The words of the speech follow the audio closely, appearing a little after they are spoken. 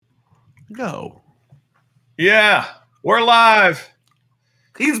Go. Yeah, we're live.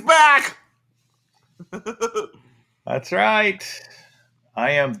 He's back. That's right.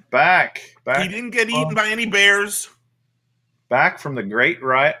 I am back. He didn't get eaten by any bears. Back from the great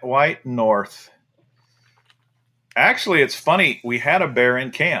white north. Actually, it's funny. We had a bear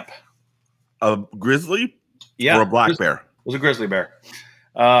in camp. A grizzly? Yeah. Or a black bear? It was a grizzly bear.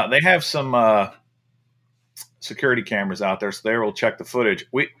 They have some security cameras out there, so they will check the footage.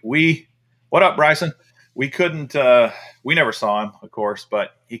 What up, Bryson? We couldn't, we never saw him, of course,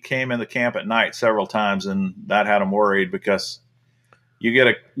 but he came in the camp at night several times, and that had him worried because you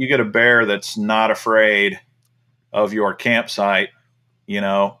get a bear that's not afraid of your campsite,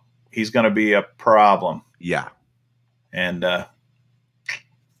 he's going to be a problem. Yeah. And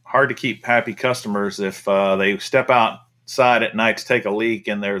hard to keep happy customers if they step outside at night to take a leak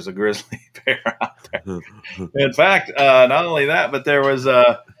and there's a grizzly bear out there. In fact, not only that, but there was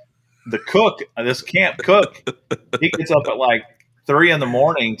the cook, this camp cook. He gets up at like 3 a.m. to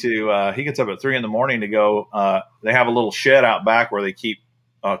go. They have a little shed out back where they keep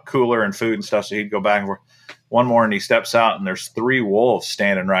cooler and food and stuff. So he'd go back and forth. One morning he steps out and there's 3 wolves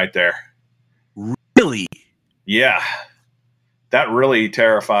standing right there. Really? Yeah. That really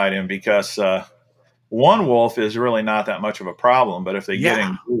terrified him because one wolf is really not that much of a problem, but if they get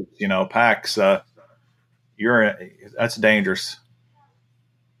in groups, packs, that's dangerous.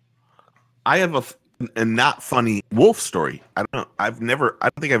 I have a not funny wolf story. I don't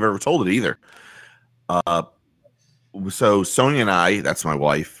think I've ever told it either. So Sonia and I, that's my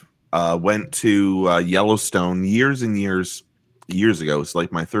wife, went to Yellowstone years and years ago. It's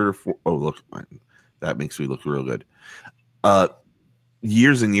like my third or fourth. Oh, look, that makes me look real good.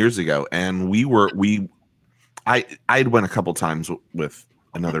 Years and years ago, and I'd went a couple times with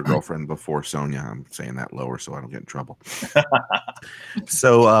another girlfriend before Sonia. I'm saying that lower so I don't get in trouble.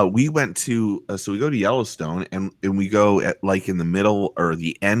 So we go to Yellowstone, and we go at like in the middle or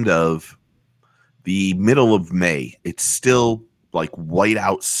the middle of May. It's still like white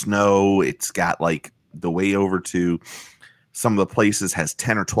out snow. It's got like the way over to some of the places has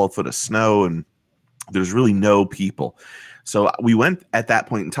 10 or 12 foot of snow, and there's really no people. So we went at that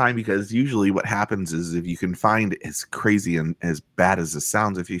point in time because usually what happens is if you can find, as crazy and as bad as this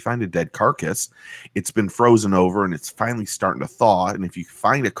sounds, if you find a dead carcass, it's been frozen over and it's finally starting to thaw. And if you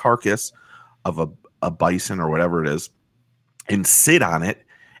find a carcass of a bison or whatever it is and sit on it,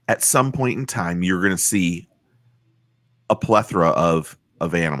 at some point in time, you're going to see a plethora of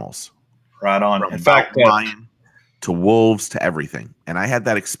animals. Right on. From in fact, lion to wolves to everything. And I had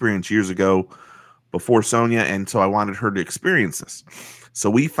that experience years ago before Sonia, and so I wanted her to experience this. So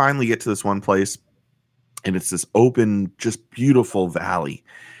we finally get to this one place, and it's this open, just beautiful valley.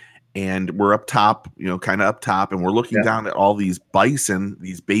 And we're up top, kind of up top, and we're looking down at all these bison,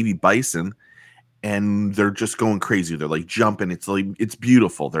 these baby bison, and they're just going crazy. They're like jumping. It's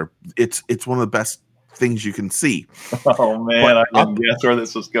beautiful. It's one of the best things you can see. Oh man, I can guess where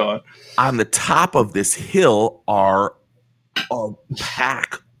this was going. On the top of this hill are a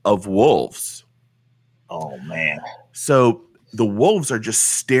pack of wolves. Oh man. So the wolves are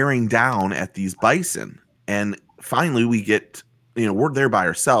just staring down at these bison. And finally we get, we're there by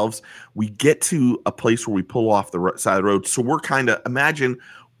ourselves. We get to a place where we pull off the side of the road. So we're kind of, imagine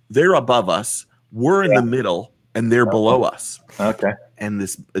they're above us. We're in the middle and they're below us. Okay. And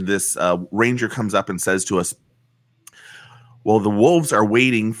this ranger comes up and says to us, well, the wolves are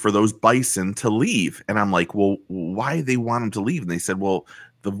waiting for those bison to leave. And I'm like, well, why do they want them to leave? And they said, well,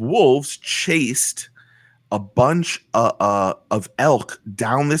 the wolves chased a bunch of elk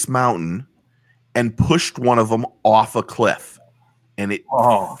down this mountain and pushed one of them off a cliff, and it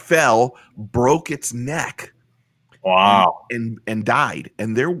fell, broke its neck. Wow. And died.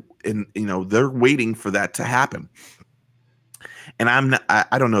 And they're waiting for that to happen. And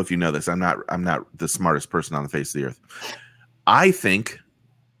I don't know if you know this. I'm not the smartest person on the face of the earth. I think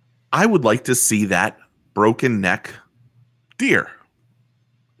I would like to see that broken neck deer.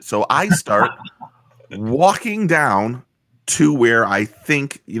 So I start walking down to where I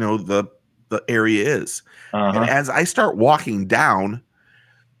think, the area is. Uh-huh. And as I start walking down,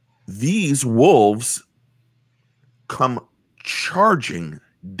 these wolves come charging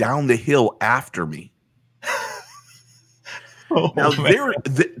down the hill after me. Now,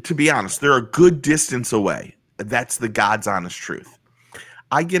 to be honest, they're a good distance away. That's the God's honest truth.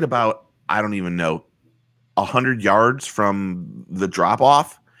 I get about, I don't even know, 100 yards from the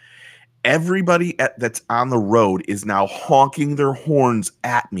drop-off. Everybody that's on the road is now honking their horns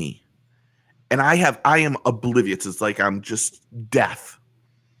at me. And I am oblivious. It's like I'm just deaf.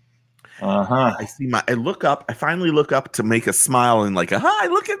 Uh-huh. I look up, I finally look up to make a smile and like, hi,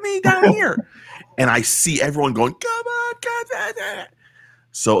 look at me down here. And I see everyone going, come on, come on.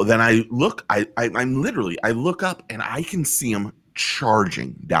 So then I look, I look up and I can see them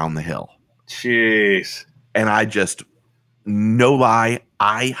charging down the hill. Jeez. And I just, no lie,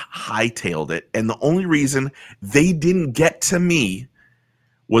 I hightailed it. And the only reason they didn't get to me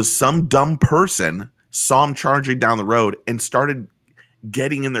was some dumb person saw them charging down the road and started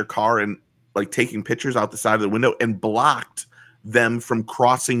getting in their car and like taking pictures out the side of the window and blocked them from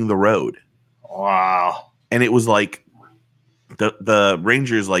crossing the road. Wow. And it was like the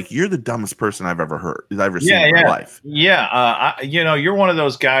ranger's like, you're the dumbest person I've ever seen in my life. Yeah. You're one of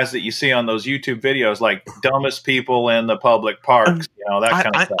those guys that you see on those YouTube videos, like dumbest people in the public parks, that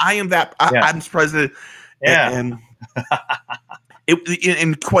kind of stuff. I am that. I'm president. Yeah. And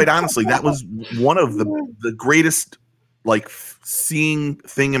and quite honestly, that was one of the greatest like seeing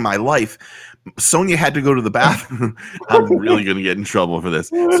thing in my life. Sonia had to go to the bathroom. I'm really going to get in trouble for this.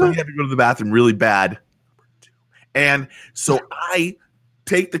 Sonia had to go to the bathroom really bad. And so I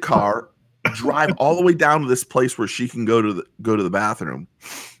take the car, drive all the way down to this place where she can go to the bathroom.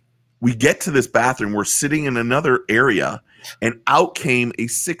 We get to this bathroom. We're sitting in another area, and out came a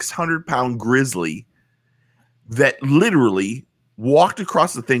 600-pound grizzly that literally walked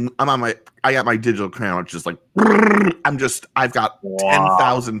across the thing. I got my digital camera. It's just like, I've got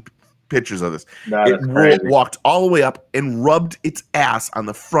 10,000 pictures of this. It walked all the way up and rubbed its ass on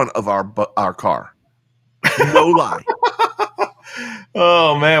the front of our car. No lie.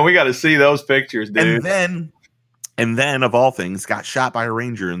 Oh man, we got to see those pictures, dude. And then of all things, got shot by a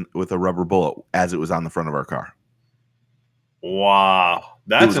ranger with a rubber bullet as it was on the front of our car. Wow,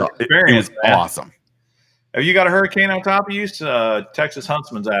 that's an experience. It was awesome. Have you got a hurricane on top of you? Texas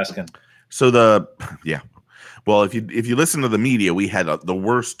Huntsman's asking. So well, if you listen to the media, we had the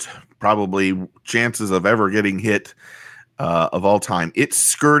worst probably chances of ever getting hit of all time. It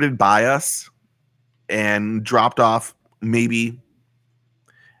skirted by us and dropped off maybe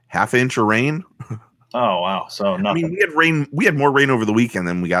half inch of rain. Oh wow! So nothing. I mean, we had rain. We had more rain over the weekend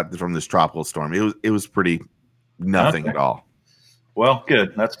than we got from this tropical storm. It was pretty nothing at all. Well,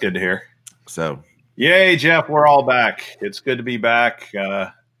 good. That's good to hear. So, yay, Jeff! We're all back. It's good to be back.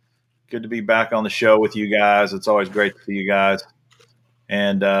 Good to be back on the show with you guys. It's always great to see you guys.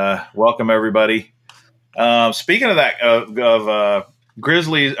 And welcome everybody. Speaking of that, of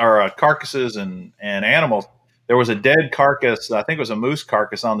grizzlies or carcasses and animals, there was a dead carcass. I think it was a moose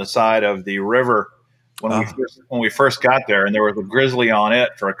carcass on the side of the river when we first got there, and there was a grizzly on it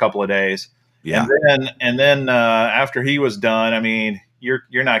for a couple of days. Yeah. And then after he was done, I mean,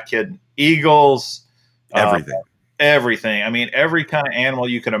 you're not kidding. Eagles, everything. I mean, every kind of animal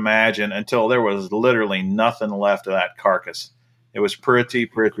you could imagine until there was literally nothing left of that carcass. It was pretty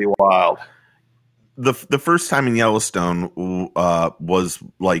wild. The first time in Yellowstone was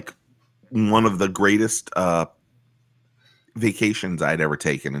like one of the greatest vacations I'd ever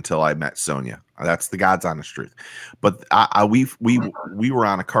taken until I met Sonia. That's the God's honest truth. But we were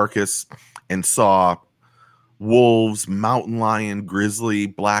on a carcass and saw wolves, mountain lion, grizzly,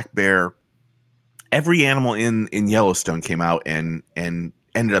 black bear. Every animal in Yellowstone came out and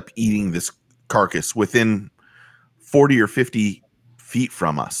ended up eating this carcass within 40 or 50 feet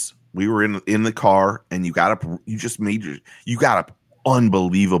from us. We were in the car, and you got up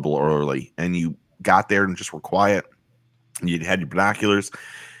unbelievable early, and you got there and just were quiet. And you had your binoculars,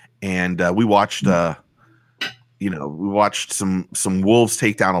 and we watched some wolves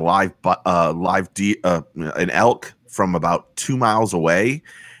take down an elk from about 2 miles away,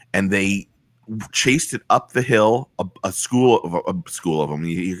 and they chased it up the hill. A school of them.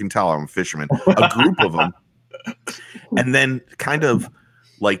 You can tell I'm a fisherman. A group of them, and then kind of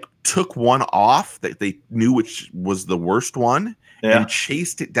like took one off that they knew which was the worst one, and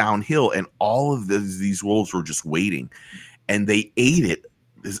chased it downhill. And all of these wolves were just waiting, and they ate it.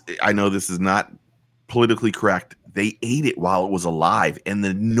 I know this is not politically correct. They ate it while it was alive, and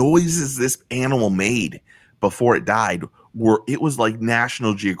the noises this animal made before it died it was like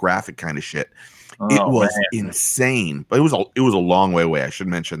National Geographic kind of shit. It was insane, but it was a long way away. I should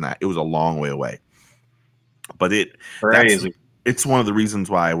mention that it was a long way away. But it's one of the reasons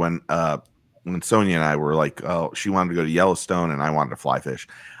why when Sonia and I were like, oh, she wanted to go to Yellowstone and I wanted to fly fish.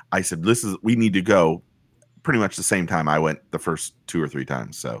 I said, we need to go pretty much the same time I went the first 2 or 3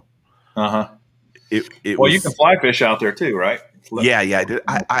 times. So, you can fly fish out there too, right? Yeah, I did.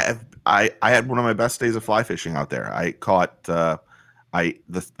 I had one of my best days of fly fishing out there. I caught the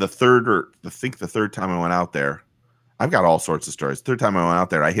third time I went out there. I've got all sorts of stories. Third time I went out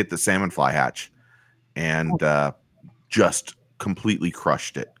there, I hit the salmon fly hatch and just completely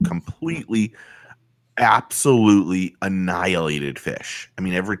crushed it. Completely, absolutely annihilated fish. I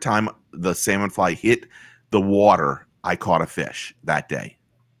mean, every time the salmon fly hit the water, I caught a fish that day.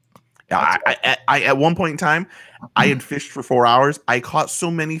 I at one point in time, I had fished for 4 hours. I caught so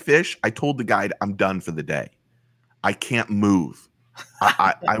many fish. I told the guide, I'm done for the day. I can't move.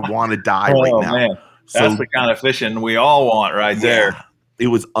 I want to die right now. Man. That's the kind of fishing we all want there. It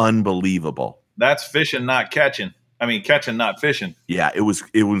was unbelievable. That's fishing, not catching. I mean, catching, not fishing. Yeah, it was.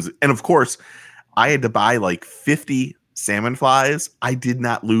 And of course, I had to buy like 50 salmon flies. I did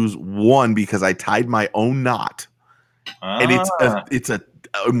not lose one because I tied my own knot. And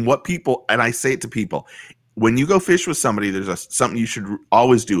and what people, and I say it to people, when you go fish with somebody, there's something you should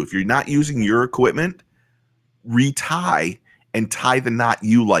always do. If you're not using your equipment, retie and tie the knot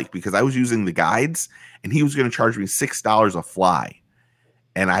you like, because I was using the guides and he was going to charge me $6 a fly.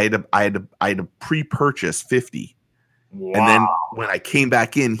 And I had to pre-purchase 50. Wow. And then when I came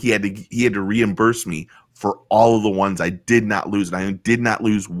back in, he had to reimburse me for all of the ones I did not lose. And I did not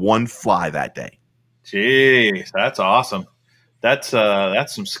lose one fly that day. Jeez, that's awesome. That's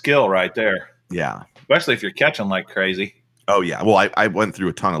some skill right there. Yeah. Especially if you're catching like crazy. Oh yeah. Well, I went through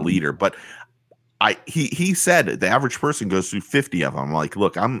a ton of leader, but he said the average person goes through 50 of them. I'm like,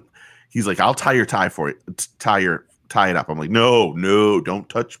 look, he's like, I'll tie your tie for it. Tie it up. I'm like, no, don't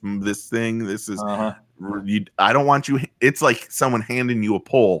touch this thing. This is, I don't want you. It's like someone handing you a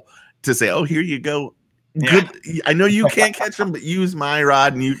pole to say, oh, here you go. Yeah. Good. I know you can't catch them, but use my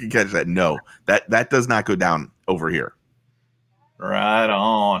rod and you can catch that. No, that does not go down over here. Right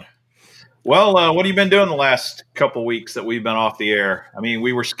on. Well, what have you been doing the last couple weeks that we've been off the air? I mean,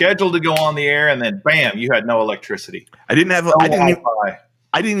 we were scheduled to go on the air, and then bam, you had no electricity. I didn't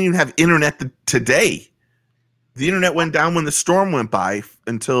even have internet today. The internet went down when the storm went by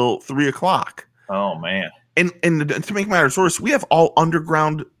until 3:00. Oh man! And to make matters worse, we have all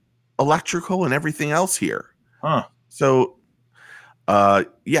underground electrical and everything else here. Huh? So,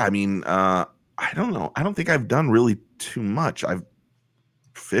 yeah. I mean, I don't know. I don't think I've done really too much. I've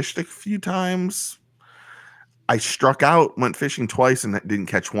fished a few times. I struck out, went fishing twice, and didn't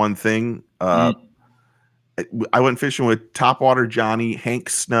catch one thing. I went fishing with Topwater Johnny, Hank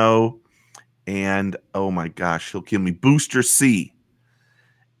Snow, and oh my gosh, he'll kill me, Booster C.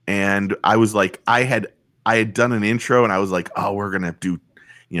 And I was like, I had done an intro, and I was like, oh, we're gonna do,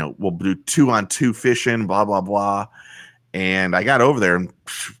 we'll do 2-on-2 fishing, blah blah blah. And I got over there, and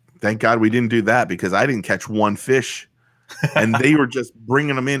thank God we didn't do that, because I didn't catch one fish. And they were just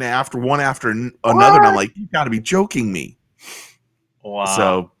bringing them in one after another. And I'm like, you got to be joking me. Wow.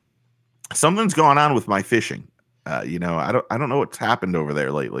 So something's going on with my fishing. I don't know what's happened over there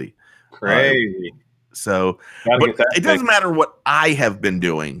lately. Crazy. But it doesn't matter what I have been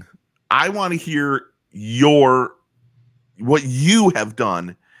doing. I want to hear what you have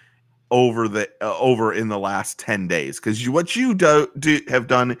done over in the last 10 days, because what you have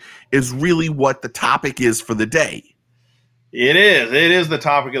done is really what the topic is for the day. It is the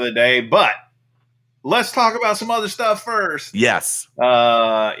topic of the day, but let's talk about some other stuff first. Yes.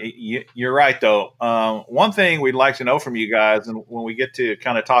 You're right, though. One thing we'd like to know from you guys, and when we get to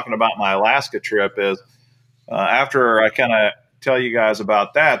kind of talking about my Alaska trip, is after I kind of tell you guys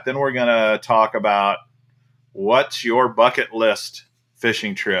about that, then we're going to talk about what's your bucket list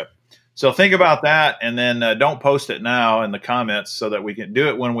fishing trip. So think about that, and then don't post it now in the comments so that we can do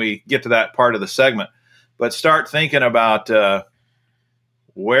it when we get to that part of the segment. But start thinking about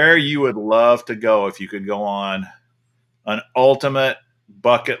where you would love to go if you could go on an ultimate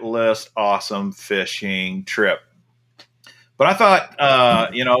bucket list awesome fishing trip. But I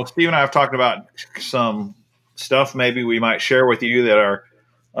thought, Steve and I have talked about some stuff maybe we might share with you that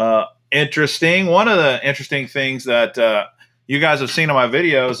are interesting. One of the interesting things that you guys have seen on my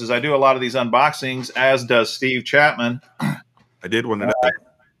videos is I do a lot of these unboxings, as does Steve Chapman. I did one today.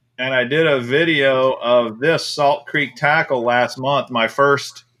 And I did a video of this Salt Creek tackle last month, my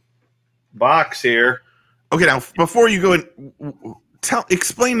first box here. Okay, now before you go in,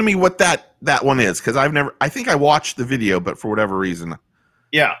 explain to me what that one is, because I think I watched the video, but for whatever reason.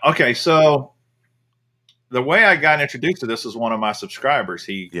 Yeah. Okay. So the way I got introduced to this is one of my subscribers.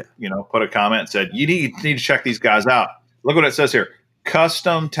 He, put a comment and said, "You need to check these guys out. Look what it says here: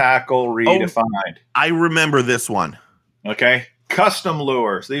 custom tackle redefined." Oh, I remember this one. Okay. Custom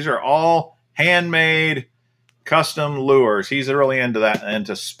lures. These are all handmade custom lures. He's really into that,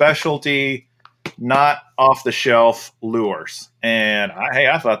 into specialty, not off the shelf lures. And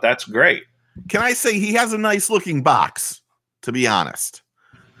I thought that's great. Can I say he has a nice looking box, to be honest?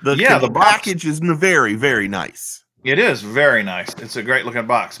 The box package is very, very nice. It is very nice. It's a great looking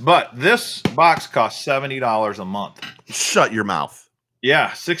box. But this box costs $70 a month. Shut your mouth. Yeah,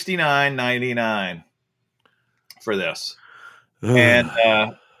 $69.99 for this. And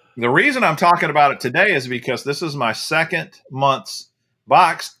the reason I'm talking about it today is because this is my second month's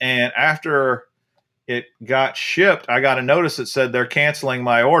box. And after it got shipped, I got a notice that said they're canceling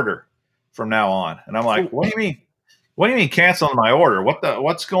my order from now on. And I'm like, what do you mean? What do you mean canceling my order?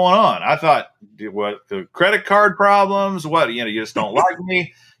 What's going on? I thought, what, the credit card problems? What, you just don't like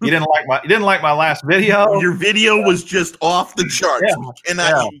me? You didn't like my last video? Your video was just off the charts. Yeah. You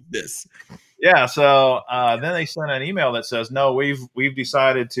cannot use this. Yeah. So then they sent an email that says, no, we've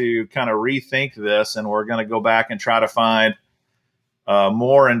decided to kind of rethink this, and we're going to go back and try to find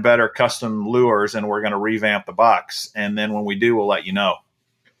more and better custom lures, and we're going to revamp the box. And then when we do, we'll let you know.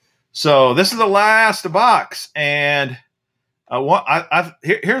 So this is the last box, and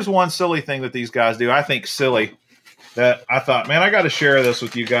here's one silly thing that these guys do. I think silly, that I thought, man, I got to share this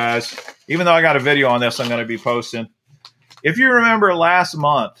with you guys. Even though I got a video on this, I'm going to be posting. If you remember last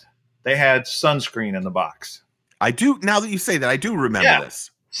month, they had sunscreen in the box. I do. Now that you say that, I do remember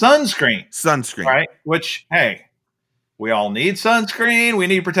this. Sunscreen, right? Which, hey, we all need sunscreen. We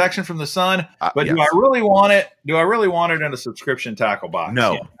need protection from the sun. But yes. Do I really want it? Do I really want it in a subscription tackle box?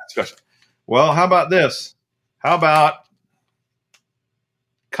 No. Yeah, well, how about this? How about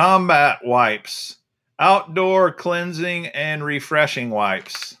combat wipes? Outdoor cleansing and refreshing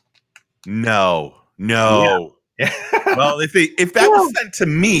wipes. No. Yeah. Well, if that was sent to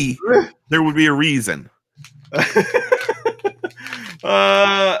me, there would be a reason.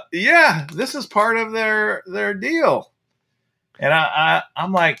 Yeah, this is part of their deal. And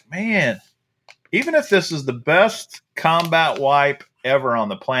I'm like, man, even if this is the best combat wipe ever on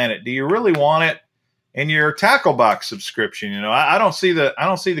the planet, do you really want it in your tackle box subscription? I don't see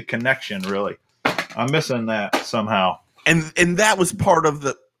the connection really. I'm missing that somehow. And that was part of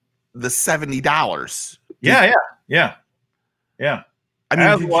the $70. Yeah. I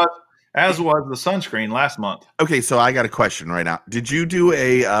mean, as was the sunscreen last month. Okay, so I got a question right now. Did you do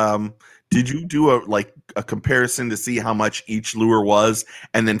a comparison to see how much each lure was,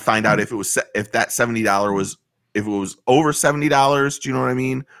 and then find out if that $70 was, if it was over $70? Do you know what I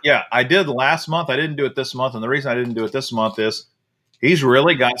mean? Yeah, I did last month. I didn't do it this month, and the reason I didn't do it this month is he's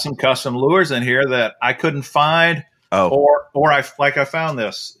really got some custom lures in here that I couldn't find. Or I found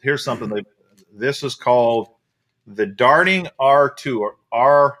this. Here's something this is called the Darting R2 or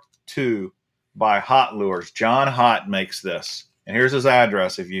R2 by Hot Lures. John Hott makes this, and here's his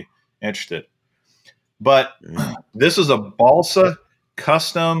address if you're interested. But this is a balsa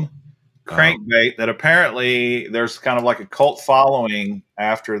custom crankbait that apparently there's kind of like a cult following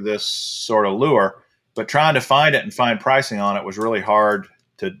after this sort of lure, but trying to find it and find pricing on it was really hard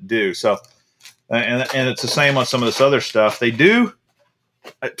to do. So, and it's the same on some of this other stuff. They do,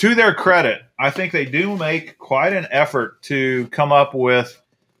 to their credit, I think they do make quite an effort to come up with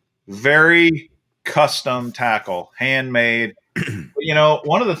very custom tackle, handmade.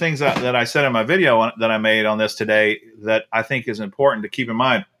 One of the things that I said in my video that I made on this today that I think is important to keep in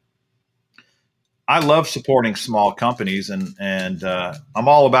mind, I love supporting small companies and I'm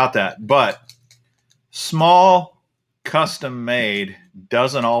all about that. But small, custom made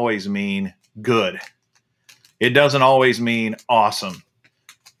doesn't always mean good. It doesn't always mean awesome.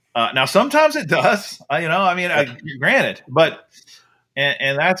 Now, sometimes it does, granted, but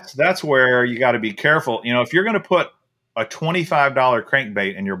and that's where you got to be careful. If you're going to put a $25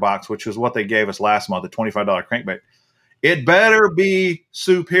 crankbait in your box, which is what they gave us last month, a $25 crankbait, it better be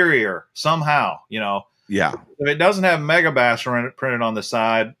superior somehow. Yeah. If it doesn't have Megabass printed on the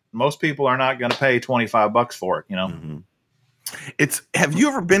side, most people are not going to pay $25 for it. Mm-hmm. Have you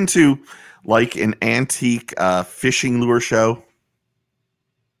ever been to like an antique fishing lure show?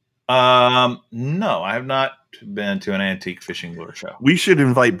 No, I have not been to an antique fishing lure show. We should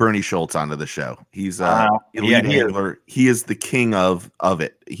invite Bernie Schultz onto the show. He's elite angler. He is the king of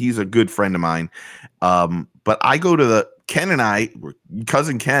it. He's a good friend of mine. But I go to Ken and I,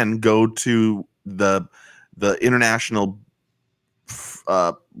 cousin Ken, go to the international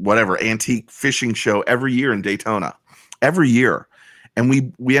antique fishing show every year in Daytona. Every year. And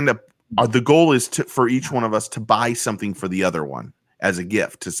we end up the goal is for each one of us to buy something for the other one as a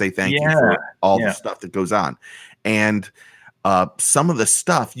gift to say thank you for all the stuff that goes on. And some of the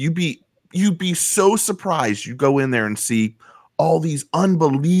stuff you'd be so surprised. You go in there and see all these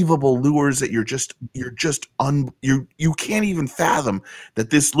unbelievable lures that you can't even fathom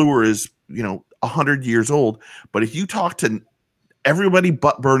that this lure is 100 years old. But if you talk to everybody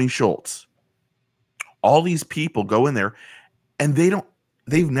but Bernie Schultz, all these people go in there and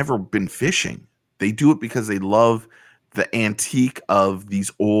they've never been fishing. They do it because they love the antique of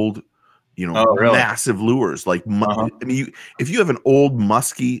these old, Oh, really? massive lures. Like, Uh-huh. I mean, if you have an old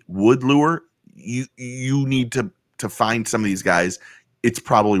musky wood lure, you need to find some of these guys. It's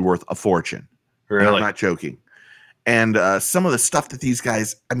probably worth a fortune. And I'm Really? not joking. And some of the stuff that these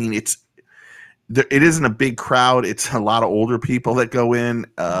guys, I mean, it isn't a big crowd. It's a lot of older people that go in.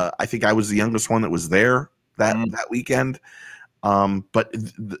 I think I was the youngest one that was there that weekend. But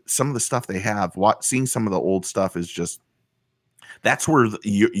some of the stuff they have, seeing some of the old stuff is just, that's where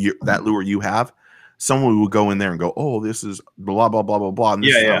that lure you have. Someone will go in there and go, "Oh, this is blah blah blah blah blah," and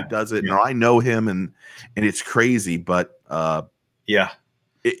this is how he does it. Yeah. And I know him, and it's crazy, but it's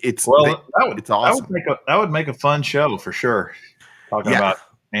it's awesome. That would make a fun show for sure. Talking about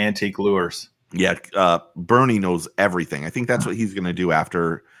antique lures. Yeah, Bernie knows everything. I think that's what he's going to do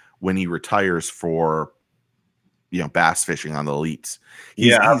after when he retires for, bass fishing on the elites.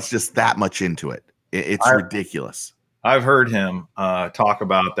 He's just that much into it. It's ridiculous. I've heard him talk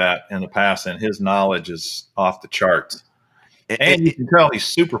about that in the past, and his knowledge is off the charts. And you can tell he's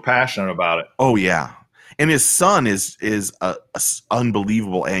super passionate about it. Oh yeah, and his son is a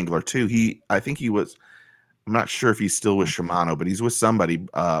unbelievable angler too. I think he was. I'm not sure if he's still with Shimano, but he's with somebody.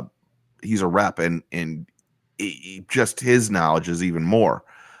 He's a rep, and just his knowledge is even more.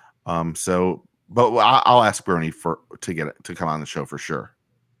 But I'll ask Bernie to come on the show for sure.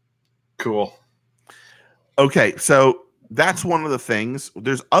 Cool. Okay, so that's one of the things.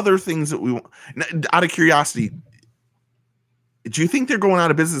 There's other things that we want. Out of curiosity, do you think they're going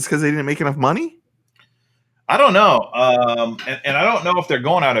out of business because they didn't make enough money? I don't know. And I don't know if they're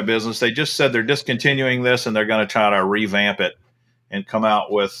going out of business. They just said they're discontinuing this and they're going to try to revamp it and come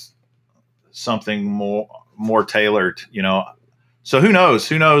out with something more tailored, So who knows?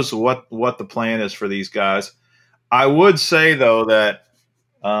 Who knows what the plan is for these guys? I would say though that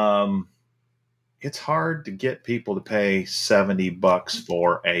it's hard to get people to pay $70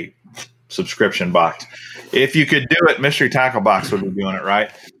 for a subscription box. If you could do it, Mystery Tackle Box would be doing it,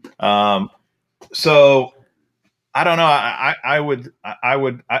 right? So I don't know. I would.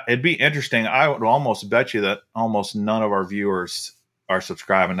 It'd be interesting. I would almost bet you that almost none of our viewers are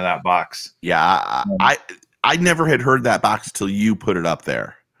subscribing to that box. Yeah, I never had heard that box till you put it up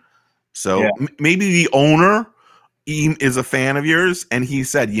there. So maybe the owner is a fan of yours, and he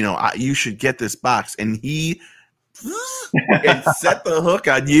said, you should get this box, and he set the hook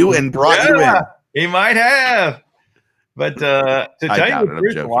on you and brought you in. He might have, but to tell you the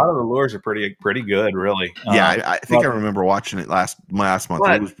truth, a lot of the lures are pretty good, really. I think I remember watching it last month.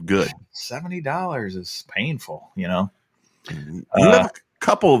 It was good. $70 is painful, You have a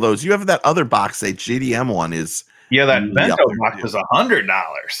couple of those. You have that other box, that JDM one is. Yeah, that Bento box is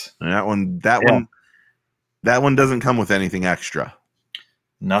 $100. That one doesn't come with anything extra.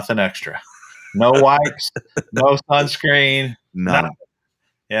 Nothing extra. No wipes, no sunscreen. None.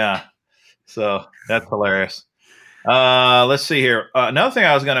 Yeah. So that's hilarious. Let's see here. Another thing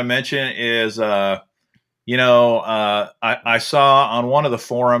I was going to mention is, I saw on one of the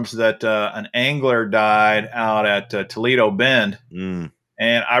forums that an angler died out at Toledo Bend. And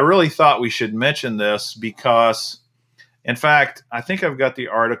I really thought we should mention this because, in fact, I think I've got the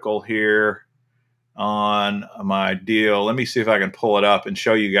article here on my deal. Let me see if I can pull it up and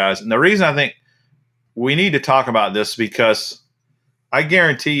show you guys. And the reason I think we need to talk about this because I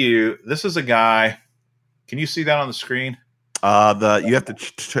guarantee you this is a guy. Can you see that on the screen? You have to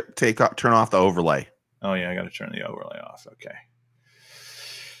turn off the overlay. Oh yeah, I got to turn the overlay off. Okay.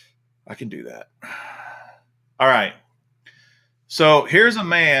 I can do that. All right. So here's a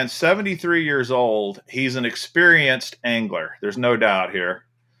man, 73 years old. He's an experienced angler. There's no doubt here.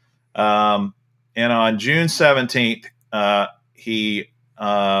 And on June 17th, he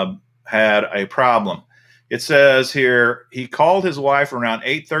had a problem. It says here, he called his wife around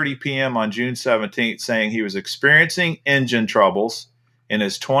 8:30 p.m. on June 17th, saying he was experiencing engine troubles in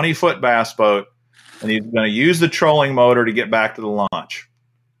his 20-foot bass boat, and he's going to use the trolling motor to get back to the launch.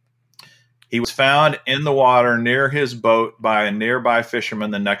 He was found in the water near his boat by a nearby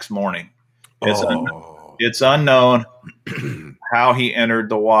fisherman the next morning. It's unknown how he entered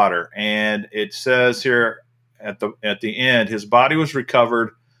the water. And it says here at the end, his body was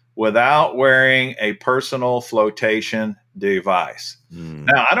recovered without wearing a personal flotation device.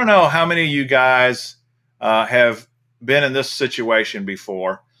 Now, I don't know how many of you guys have been in this situation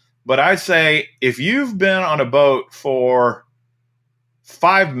before, but I'd say if you've been on a boat for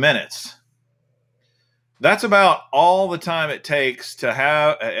 5 minutes, that's about all the time it takes to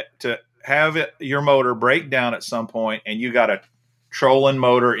have your motor break down at some point, and you got a trolling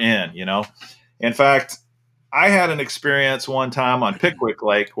motor in, In fact, I had an experience one time on Pickwick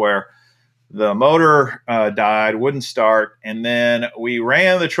Lake where the motor died, wouldn't start, and then we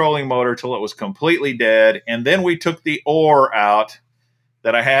ran the trolling motor till it was completely dead, and then we took the oar out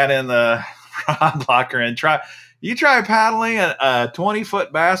that I had in the rod locker and try paddling a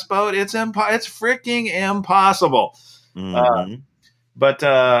 20-foot bass boat. It's freaking impossible. Mhm. But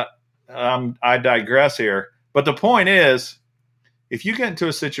I digress here. But the point is, if you get into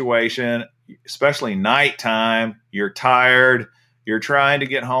a situation, especially nighttime, you're tired, you're trying to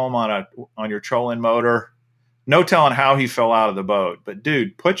get home on your trolling motor, no telling how he fell out of the boat. But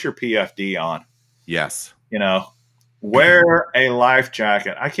dude, put your PFD on. Yes. Wear a life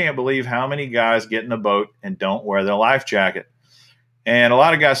jacket. I can't believe how many guys get in a boat and don't wear their life jacket. And a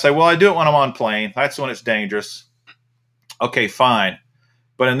lot of guys say, well, I do it when I'm on plane. That's when it's dangerous. Okay, fine.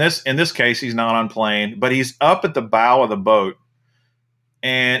 But in this case, he's not on plane, but he's up at the bow of the boat.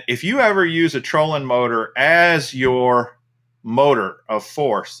 And if you ever use a trolling motor as your motor of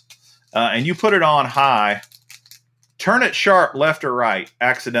force, and you put it on high, turn it sharp left or right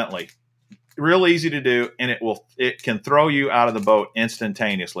accidentally. Real easy to do, and it can throw you out of the boat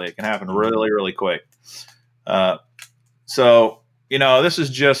instantaneously. It can happen really, really quick. So this is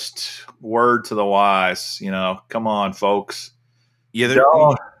just word to the wise. Come on, folks. Yeah,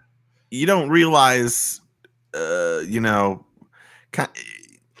 you don't realize, as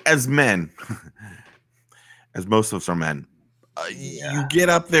men, as most of us are men, you get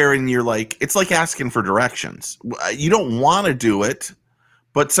up there and you're like, it's like asking for directions. You don't want to do it,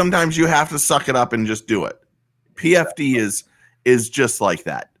 but sometimes you have to suck it up and just do it. PFD is just like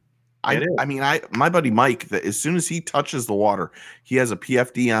that. My buddy Mike, that as soon as he touches the water, he has a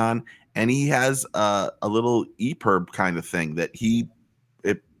PFD on, and he has a little EPIRB kind of thing that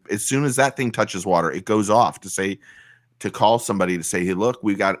as soon as that thing touches water, it goes off to call somebody to say, hey, look,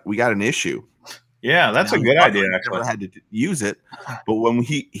 we got an issue. Yeah, that's a good idea. Actually, never had to use it, but when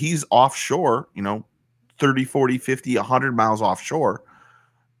he's offshore, 30, 40, 50, 100 miles offshore,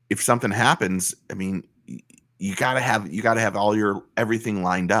 if something happens, I mean, you gotta have all everything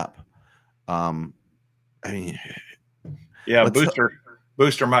lined up. Yeah,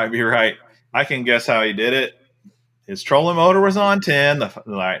 Booster might be right. I can guess how he did it. His trolling motor was on 10,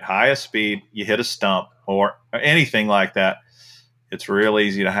 the highest speed. You hit a stump or anything like that. It's real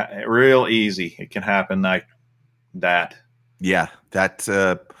easy real easy. It can happen like that. Yeah, that's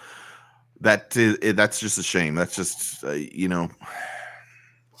just a shame. That's just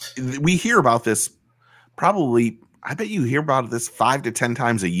we hear about this probably. I bet you hear about this 5 to 10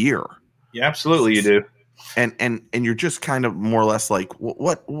 times a year. Yeah, absolutely, you do. And you're just kind of more or less like,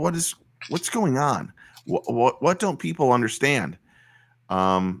 what's going on? What don't people understand?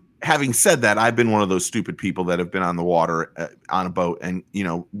 Having said that, I've been one of those stupid people that have been on the water on a boat and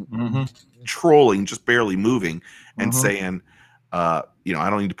trolling, just barely moving, and saying, I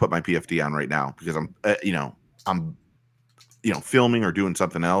don't need to put my PFD on right now because I'm filming or doing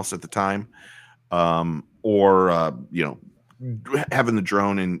something else at the time, or having the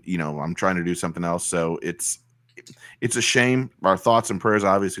drone and I'm trying to do something else. So it's a shame. Our thoughts and prayers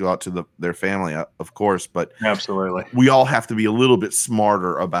obviously go out to their family, of course, but absolutely, we all have to be a little bit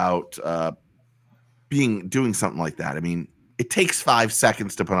smarter about doing something like that. I mean, it takes 5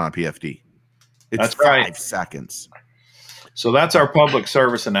 seconds to put on a PFD. That's 5 seconds. So that's our public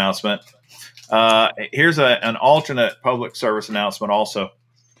service announcement. Here's an alternate public service announcement also.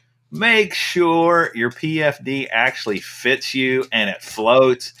 Make sure your PFD actually fits you and it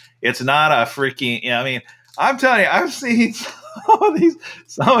floats. It's not a freaking, I'm telling you, I've seen some of these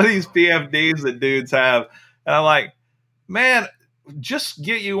PFDs that dudes have, and I'm like, man, just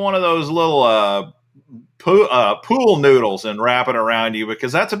get you one of those little pool noodles and wrap it around you,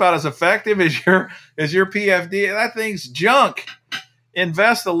 because that's about as effective as your PFD. That thing's junk.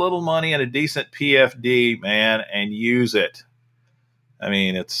 Invest a little money in a decent PFD, man, and use it. I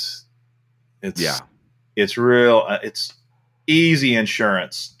mean, it's real. It's easy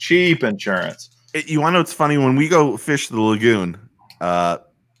insurance, cheap insurance. You want to know what's funny? When we go fish the lagoon,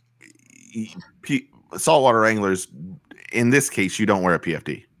 saltwater anglers, in this case, you don't wear a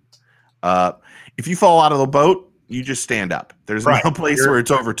PFD. If you fall out of the boat, you just stand up. There's no place where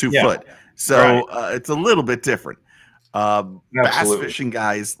it's over 2 foot. So it's a little bit different. Bass fishing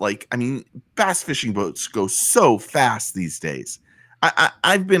guys, bass fishing boats go so fast these days.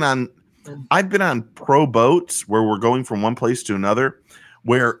 I've been on pro boats where we're going from one place to another,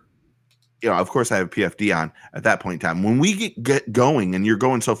 where of course I have a PFD on at that point in time. When we get going and you're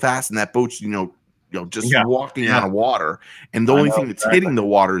going so fast and that boat's just walking on a water, and the only thing that's hitting the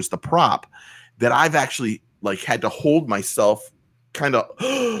water is the prop, that I've actually had to hold myself kind of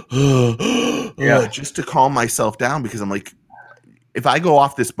just to calm myself down, because I'm like, if I go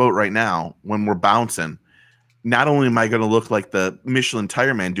off this boat right now when we're bouncing, not only am I going to look like the Michelin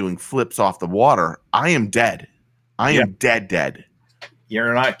Tire Man doing flips off the water, I am dead. I am dead.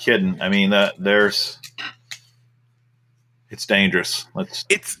 You're not kidding. I mean, it's dangerous.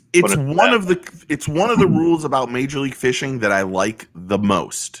 It's one of the rules about Major League Fishing that I like the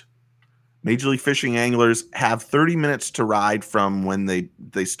most. Major League Fishing anglers have 30 minutes to ride from when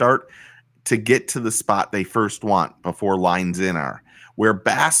they start to get to the spot they first want before lines in are. Where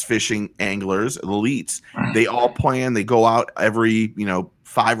bass fishing anglers, elites, they all plan, they go out every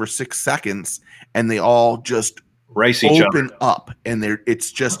 5 or 6 seconds, and they all just race each other up, and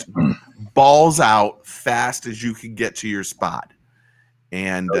it's just balls out fast as you can get to your spot.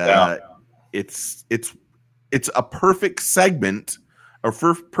 And it's a perfect segment or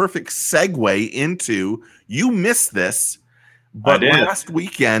perfect segue into, you missed this, but last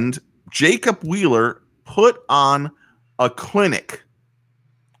weekend Jacob Wheeler put on a clinic.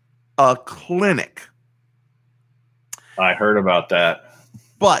 I heard about that.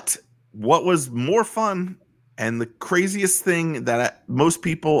 But what was more fun and the craziest thing that most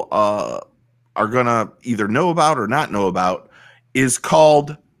people are going to either know about or not know about is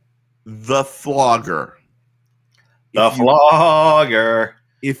called the flogger. Flogger.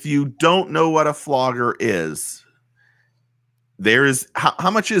 If you don't know what a flogger is, there is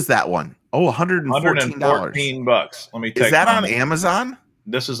how much is that one? Oh, $114. Let me take. Is that on Amazon?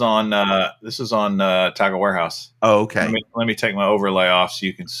 This is on Tackle Warehouse. Oh, okay. Let me take my overlay off so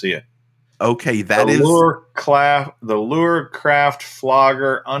you can see it. Okay, the Lure Craft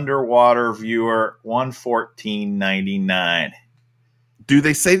Flogger Underwater Viewer, $114.99. Do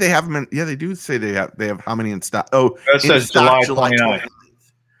they say they have them in? Yeah, they do say they have how many in stock? Oh, it says July 29th.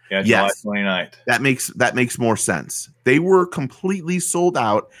 Yeah, July 29th. That makes more sense. They were completely sold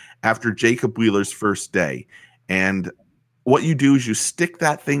out after Jacob Wheeler's first day. And what you do is you stick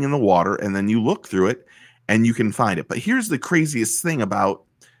that thing in the water and then you look through it and you can find it. But here's the craziest thing about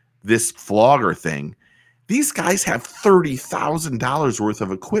this flogger thing. These guys have $30,000 worth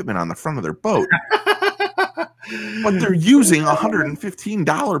of equipment on the front of their boat. But they're using a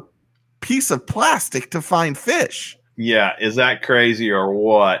 $115 piece of plastic to find fish. Yeah, is that crazy or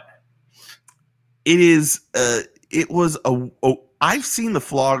what? It is. I've seen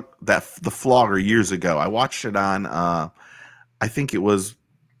the flogger years ago. I watched it on. I think it was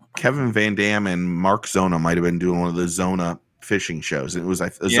Kevin Van Dam and Mark Zona might have been doing one of the Zona fishing shows. It was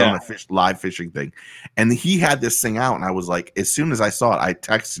a Zona live fishing thing, and he had this thing out, and I was like, as soon as I saw it, I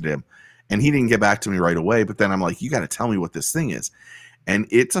texted him. And he didn't get back to me right away. But then I'm like, you got to tell me what this thing is. And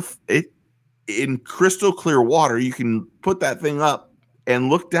it's in crystal clear water. You can put that thing up and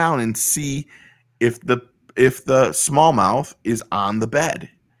look down and see if the smallmouth is on the bed.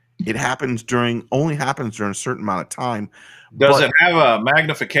 It only happens during a certain amount of time. Does it have a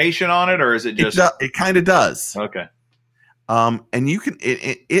magnification on it, or is it just? It kind of does. Okay. And you can.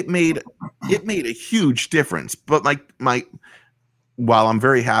 It made a huge difference. But while I'm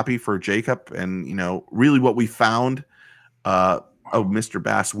very happy for Jacob and, really what we found, Mr.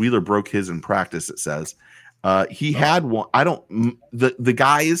 Bass Wheeler broke his in practice, it says. He had one. The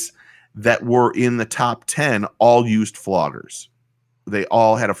guys that were in the top 10 all used floggers. They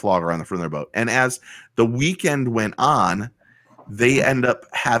all had a flogger on the front of their boat. And as the weekend went on, they end up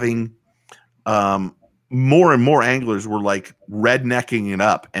having more and more anglers were like rednecking it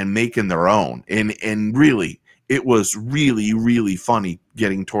up and making their own. And really, it was really, really funny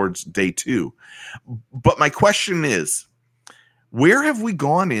getting towards day 2. But my question is, where have we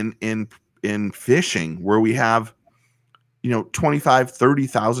gone in fishing where we have, $25,000,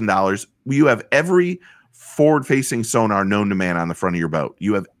 $30,000? You have every forward-facing sonar known to man on the front of your boat.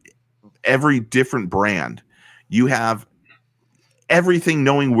 You have every different brand. You have everything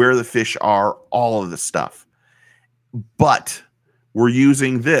knowing where the fish are, all of the stuff. But we're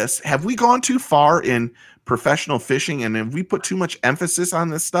using this. Have we gone too far in professional fishing, and have we put too much emphasis on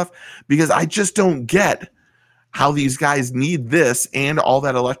this stuff? Because I just don't get how these guys need this and all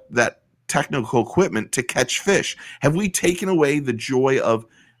that technical equipment to catch fish. Have we taken away the joy of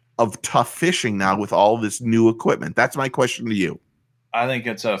tough fishing now with all this new equipment? That's my question to you. I think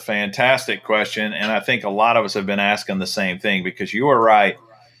it's a fantastic question, and I think a lot of us have been asking the same thing, because you are right.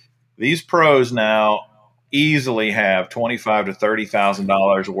 These pros now easily have $25,000 to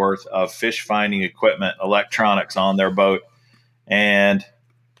 $30,000 worth of fish finding equipment, electronics on their boat, and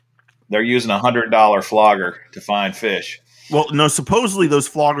they're using a $100 flogger to find fish. Well, no, supposedly those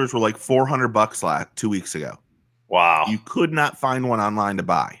floggers were like $400 2 weeks ago. Wow. You could not find one online to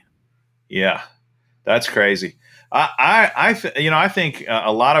buy. Yeah, that's crazy. I think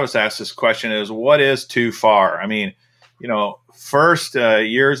a lot of us ask this question is, what is too far? I mean, first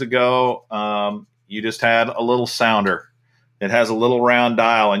years ago, you just had a little sounder. It has a little round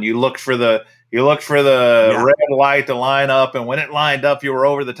dial, and you looked for the red light to line up, and when it lined up, you were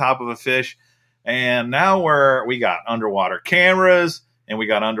over the top of a fish. And now we got underwater cameras, and we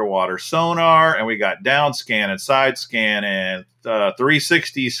got underwater sonar, and we got down scan and side scan and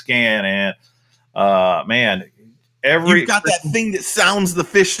 360 scan, and man, you've got that thing that sounds the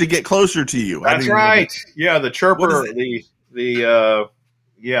fish to get closer to you. That's right. Yeah, the chirper.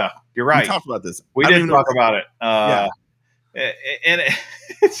 Yeah, you're right. We talked about this. We did talk about it. And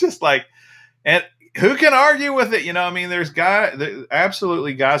it's just like, and who can argue with it? There's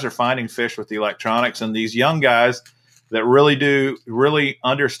absolutely guys are finding fish with the electronics, and these young guys that really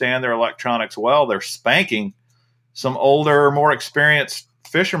understand their electronics well, they're spanking some older, more experienced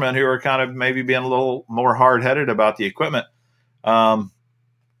fishermen who are kind of maybe being a little more hard-headed about the equipment.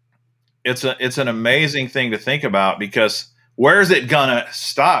 It's an amazing thing to think about, because where is it gonna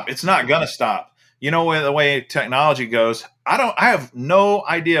stop? It's not gonna stop. The way technology goes, I have no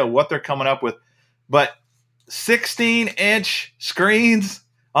idea what they're coming up with, but 16-inch screens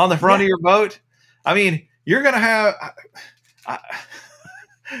on the front of your boat. I mean, you're going to have.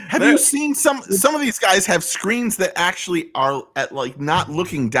 Have you seen some of these guys have screens that actually are at like not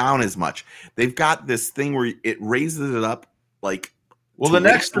looking down as much? They've got this thing where it raises it up like. Well, the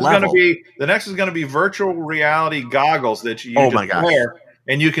next is going to be virtual reality goggles that you wear,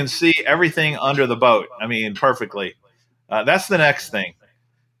 and you can see everything under the boat. I mean, perfectly. That's the next thing,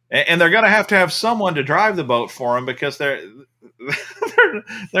 and they're going to have someone to drive the boat for them, because they're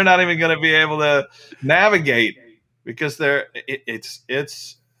not even going to be able to navigate, because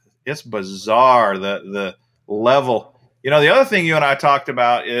it's bizarre the level. The other thing you and I talked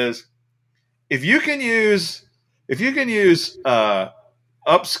about is if you can use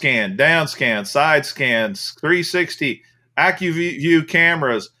up scan, down scan, side scans, 360, AccuView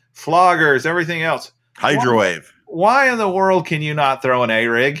cameras, floggers, everything else. Hydrowave. Why in the world can you not throw an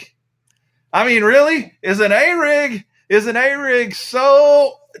A-rig? I mean, really? Is an A-rig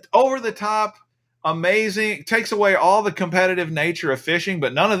so over the top, amazing? It takes away all the competitive nature of fishing,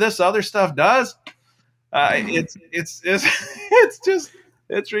 but none of this other stuff does. It's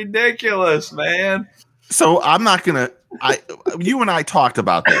ridiculous, man. So I'm not going to, you and I talked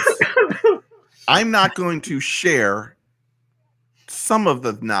about this. I'm not going to share some of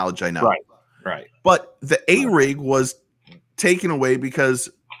the knowledge I know. Right. But the A-rig was taken away because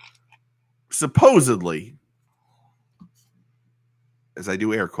supposedly, as I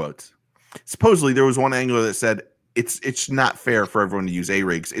do air quotes, supposedly there was one angler that said it's not fair for everyone to use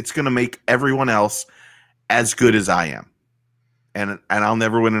A-rigs. It's going to make everyone else as good as I am. And I'll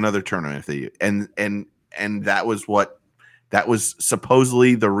never win another tournament if they and that was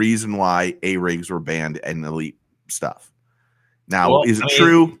supposedly the reason why A-rigs were banned and elite stuff. Now, is it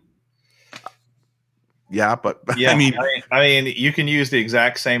true? Yeah, but yeah, I mean, you can use the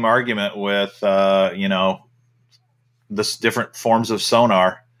exact same argument with this different forms of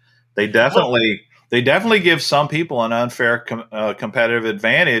sonar. They definitely give some people an unfair competitive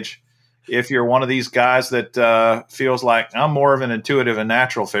advantage. If you're one of these guys that feels like I'm more of an intuitive and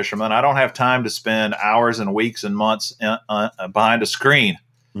natural fisherman, I don't have time to spend hours and weeks and months behind a screen.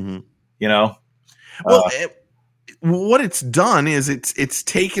 Mm-hmm. What it's done is it's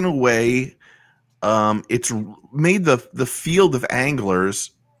taken away. It's made the field of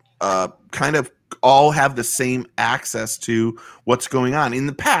anglers kind of all have the same access to what's going on. In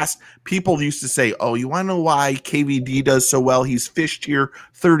the past, people used to say, oh, you want to know why KVD does so well? He's fished here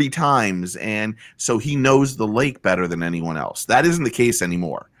 30 times, and so he knows the lake better than anyone else. That isn't the case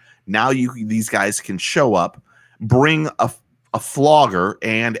anymore. Now these guys can show up, bring a flogger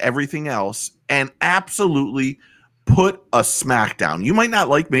and everything else, and absolutely put a smackdown. You might not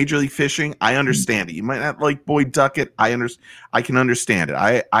like Major League Fishing. I understand it. You might not like Boyd Duckett. I can understand it.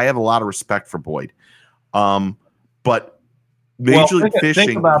 I have a lot of respect for Boyd. But Major League Fishing.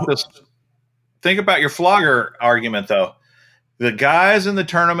 Think about this. Think about your flogger argument, though. The guys in the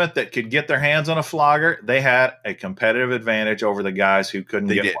tournament that could get their hands on a flogger, they had a competitive advantage over the guys who couldn't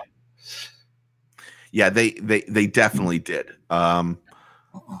get one. Yeah, they definitely did.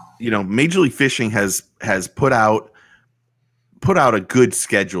 Major League Fishing has put out a good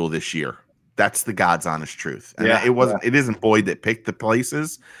schedule this year. That's the God's honest truth. And it isn't Boyd that picked the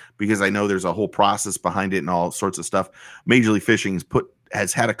places, because I know there's a whole process behind it and all sorts of stuff. Major League Fishing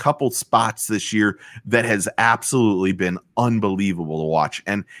has had a couple spots this year that has absolutely been unbelievable to watch.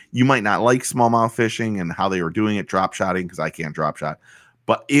 And you might not like smallmouth fishing and how they were doing it, drop shotting, because I can't drop shot,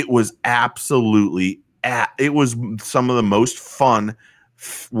 but it was absolutely it was some of the most fun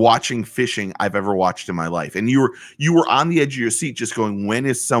watching fishing I've ever watched in my life. And you were on the edge of your seat just going, when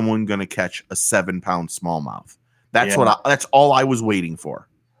is someone going to catch a 7-pound smallmouth? That's that's all I was waiting for.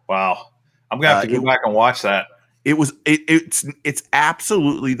 Wow. I'm going to have to go back and watch that. It's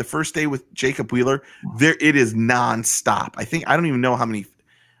absolutely the first day with Jacob Wheeler. It is nonstop. I don't even know how many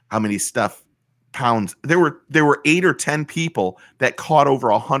pounds. There were 8 or 10 people that caught over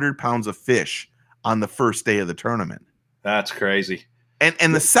 100 pounds of fish on the first day of the tournament. That's crazy.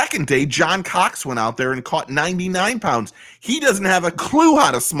 And the second day, John Cox went out there and caught 99 pounds. He doesn't have a clue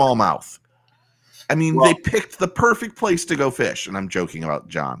how to smallmouth. I mean, they picked the perfect place to go fish, and I'm joking about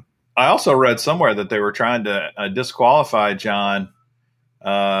John. I also read somewhere that they were trying to disqualify John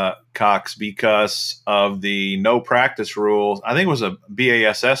Cox because of the no practice rules. I think it was a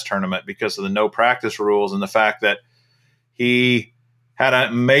BASS tournament because of the no practice rules and the fact that he had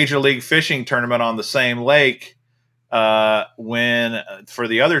a major league fishing tournament on the same lake when for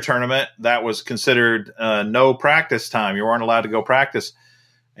the other tournament that was considered no practice time. You weren't allowed to go practice.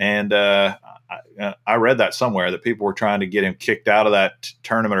 And I read that somewhere that people were trying to get him kicked out of that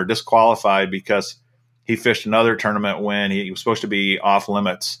tournament or disqualified because he fished another tournament when he was supposed to be off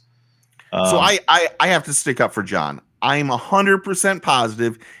limits. So I have to stick up for John. I'm 100%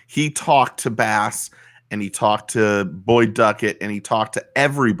 positive he talked to Bass and he talked to Boyd Duckett and he talked to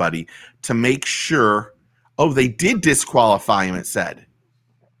everybody to make sure. Oh, they did disqualify him, it said.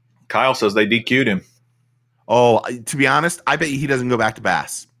 Kyle says they DQ'd him. Oh, to be honest, I bet he doesn't go back to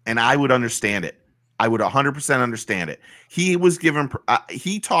Bass. And I would understand it. I would 100% understand it. He was given.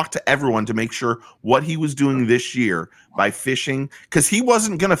 He talked to everyone to make sure what he was doing this year by fishing, because he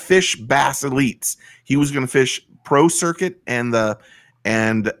wasn't going to fish Bass Elites. He was going to fish Pro Circuit and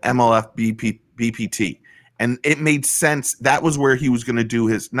MLF BPT, and it made sense. That was where he was going to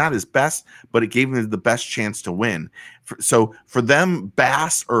do not his best, but it gave him the best chance to win. So for them,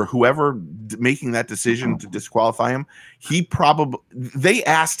 Bass or whoever making that decision to disqualify him, they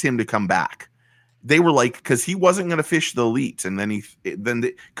asked him to come back. They were like, because he wasn't going to fish the elites, and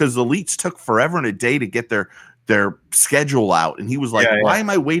because the elites took forever and a day to get their schedule out, and he was like, why am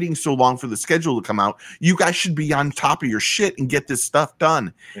I waiting so long for the schedule to come out? You guys should be on top of your shit and get this stuff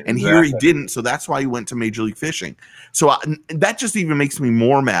done. And here he didn't, so that's why he went to Major League Fishing. So that just even makes me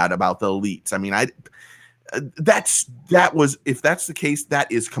more mad about the elites. I mean, if that's the case,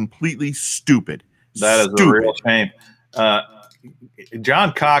 that is completely stupid. That is a real shame.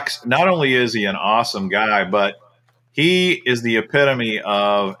 John Cox, not only is he an awesome guy, but he is the epitome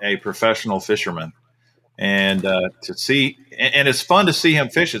of a professional fisherman. And it's fun to see him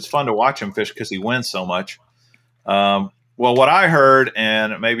fish. It's fun to watch him fish because he wins so much. Well, what I heard,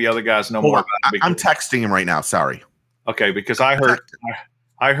 and maybe other guys know more about it. I'm texting him right now. Sorry. Okay, because I heard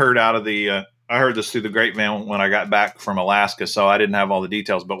I heard this through the grapevine when I got back from Alaska, so I didn't have all the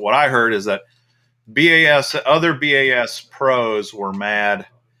details. But what I heard is that other BAS pros were mad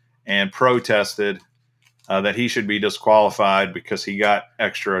and protested that he should be disqualified because he got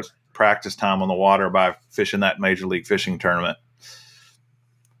extra practice time on the water by fishing that Major League Fishing tournament.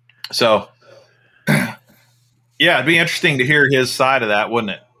 So, yeah, it'd be interesting to hear his side of that,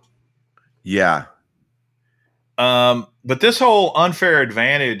 wouldn't it? Yeah. But this whole unfair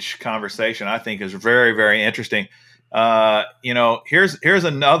advantage conversation, I think, is very, very interesting. Here's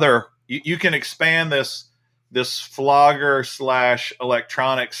another. You can expand this flogger /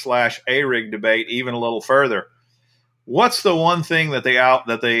 electronic / A-rig debate even a little further. What's the one thing that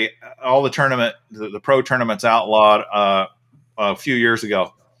the pro tournaments outlawed a few years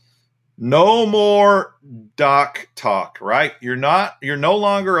ago? No more dock talk, right? You're no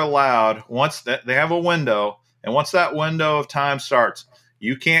longer allowed once that they have a window, and once that window of time starts,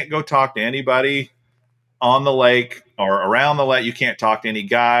 you can't go talk to anybody on the lake or around the lake. You can't talk to any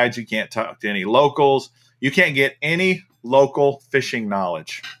guides. You can't talk to any locals. You can't get any local fishing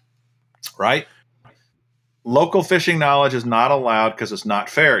knowledge, right? Local fishing knowledge is not allowed because it's not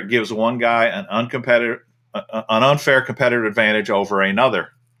fair. It gives one guy an unfair competitive advantage over another.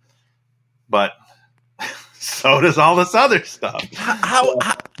 But so does all this other stuff. How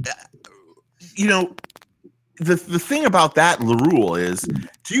the thing about that rule is,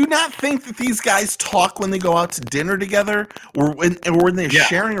 do you not think that these guys talk when they go out to dinner together or when they're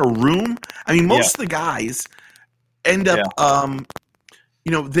sharing a room? I mean, most of the guys end up,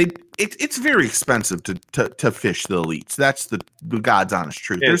 it's very expensive to fish the elites. That's the God's honest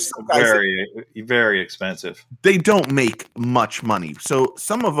truth. It's very expensive. They don't make much money. So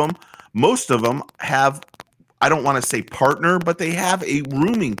most of them have, I don't want to say partner, but they have a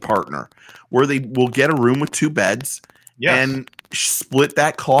rooming partner where they will get a room with 2 beds and split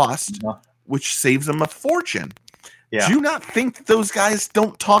that cost, which saves them a fortune. Yeah. Do you not think those guys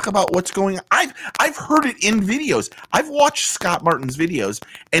don't talk about what's going on? I've heard it in videos. I've watched Scott Martin's videos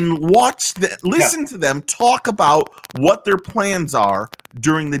and listened to them talk about what their plans are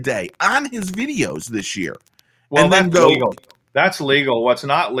during the day on his videos this year. Well, and then that's legal. That's legal. What's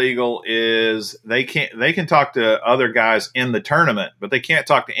not legal is they can talk to other guys in the tournament, but they can't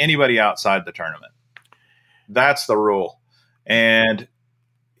talk to anybody outside the tournament. That's the rule. And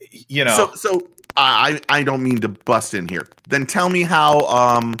you know, so I don't mean to bust in here. Then tell me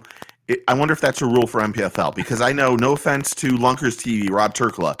how. I wonder if that's a rule for MPFL, because I know, no offense to Lunkers TV, Rob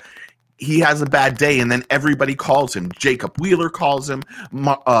Turkla, he has a bad day and then everybody calls him. Jacob Wheeler calls him.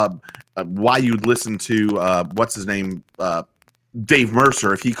 Why you'd listen to what's his name, Dave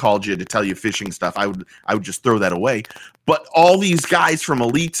Mercer, if he called you to tell you fishing stuff, I would just throw that away. But all these guys from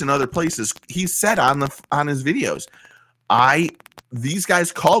Elites and other places, he said on his videos, these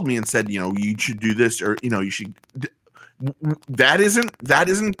guys called me and said, you should do this, or you should. That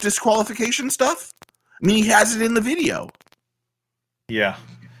isn't disqualification stuff. I mean, he has it in the video. Yeah.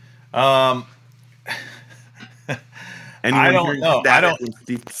 Anyway, I don't know.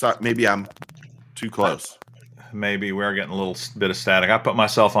 Maybe I'm too close. Maybe we're getting a little bit of static. I put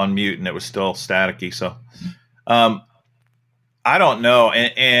myself on mute and it was still staticky. So, I don't know,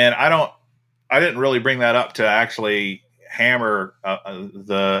 and I didn't really bring that up to actually hammer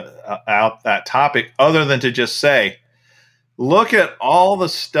out that topic, other than to just say, look at all the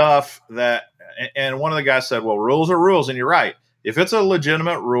stuff that. And one of the guys said, "Well, rules are rules," and you're right. If it's a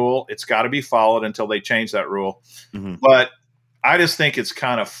legitimate rule, it's got to be followed until they change that rule. Mm-hmm. But I just think it's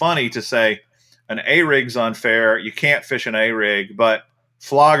kind of funny to say an A-rig's unfair. You can't fish an A-rig, but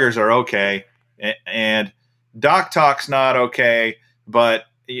floggers are okay. And Dock Talk's not okay, but,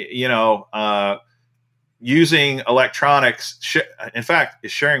 using electronics. In fact,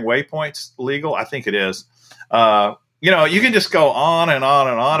 is sharing waypoints legal? I think it is. You can just go on and on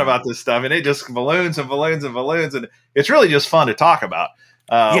and on about this stuff, and it just balloons and balloons and balloons, and it's really just fun to talk about.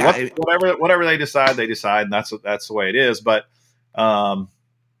 Whatever they decide, and that's the way it is. But I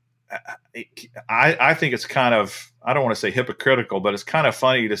think it's kind of, I don't want to say hypocritical, but it's kind of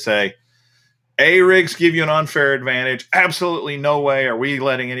funny to say A-rigs give you an unfair advantage. Absolutely no way are we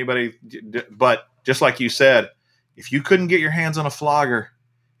letting anybody. But just like you said, if you couldn't get your hands on a flogger,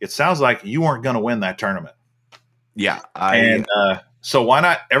 it sounds like you weren't going to win that tournament. Yeah, so why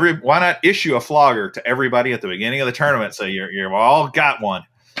not issue a flogger to everybody at the beginning of the tournament? So you're all got one,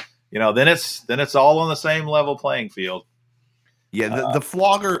 then it's all on the same level playing field. Yeah, the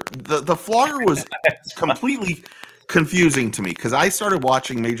flogger was completely confusing to me, because I started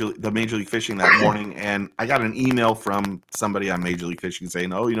watching the Major League Fishing that morning, and I got an email from somebody on Major League Fishing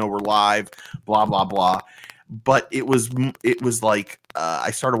saying, "Oh, we're live, blah blah blah." But it was like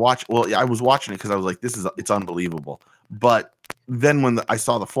I started watching. Well, I was watching it because I was like, it's unbelievable. But then when I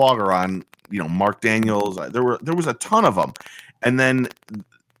saw the flogger on, Mark Daniels, there was a ton of them, and then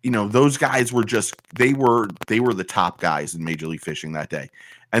those guys were they were the top guys in Major League Fishing that day.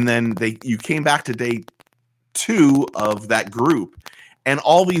 And then you came back to day 2 of that group, and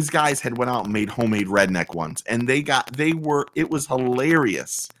all these guys had went out and made homemade redneck ones, and it was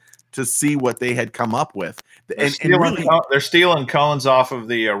hilarious to see what they had come up with. They're stealing cones off of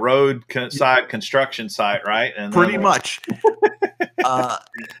the road side construction site, right? And pretty much. The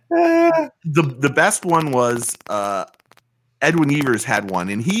best one was Edwin Evers had one,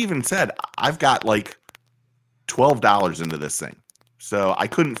 and he even said, "I've got like $12 into this thing." So I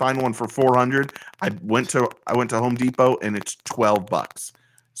couldn't find one for $400. I went to Home Depot, and it's $12.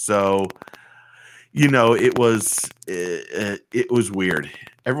 So it was weird.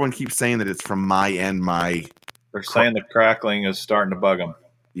 Everyone keeps saying that it's from my end. They're saying the crackling is starting to bug them.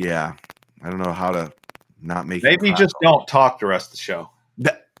 Yeah, I don't know how to not make. Maybe just don't talk the rest of the show.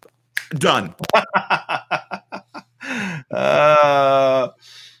 Done.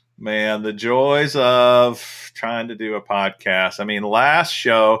 Man, the joys of trying to do a podcast. I mean, last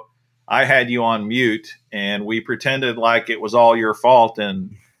show I had you on mute, and we pretended like it was all your fault,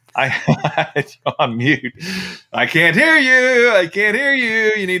 and I had you on mute. I can't hear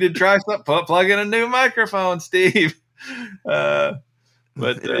you. You need to try something. Plug in a new microphone, Steve. But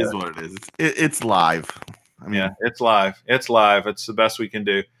it is what it is. It's live. I mean, yeah, it's live. It's live. It's the best we can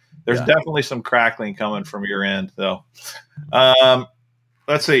do. There's definitely some crackling coming from your end, though.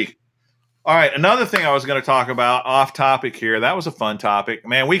 Let's see. All right, another thing I was going to talk about off topic here. That was a fun topic,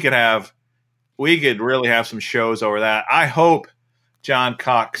 man. We could really have some shows over that. I hope John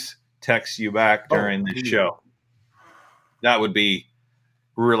Cox texts you back during the show. That would be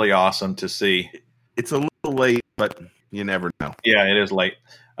really awesome to see. It's a little late, but you never know. Yeah, it is late.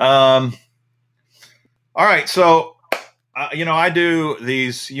 All right, so I do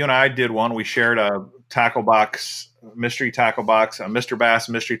these. You and I did one. We shared a tackle box, mystery tackle box, a Mr. Bass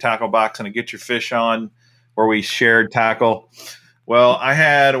mystery tackle box, and a Get Your Fish On, where we shared tackle. Well, I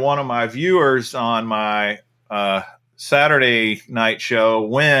had one of my viewers on my Saturday night show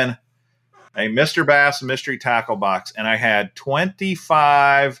win a Mr. Bass mystery tackle box, and I had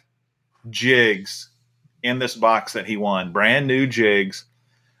 25 jigs in this box that he won, brand new jigs.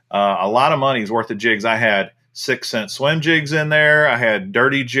 A lot of money's worth of jigs. I had 6-cent swim jigs in there. I had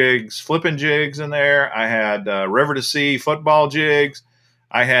dirty jigs, flipping jigs in there. I had river to sea football jigs.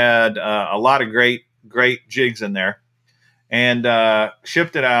 I had a lot of great jigs in there, and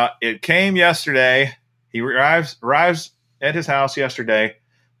shipped it out. It came yesterday. He arrives at his house yesterday.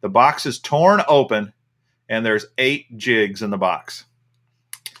 The box is torn open, and there's 8 jigs in the box.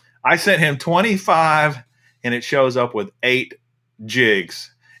 I sent him 25, and it shows up with 8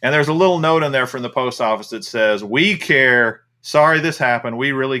 jigs. And there's a little note in there from the post office that says, "We care. Sorry this happened.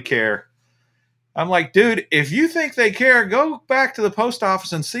 We really care." I'm like, dude, if you think they care, go back to the post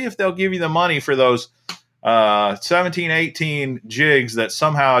office and see if they'll give you the money for those 17, 18 jigs that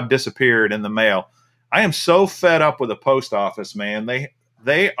somehow disappeared in the mail. I am so fed up with the post office, man.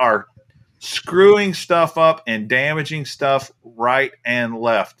 They are screwing stuff up and damaging stuff right and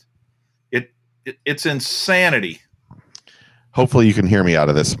left. It's insanity. Hopefully you can hear me out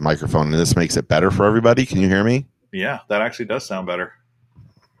of this microphone, and this makes it better for everybody. Can you hear me? Yeah, that actually does sound better.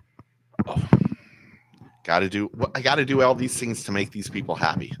 Oh. I got to do all these things to make these people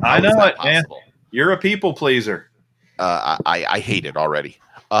happy. I know it, man. You're a people pleaser. I hate it already.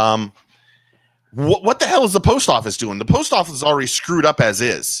 What the hell is the post office doing? The post office is already screwed up as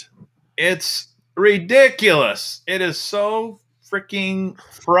is. It's ridiculous. It is so freaking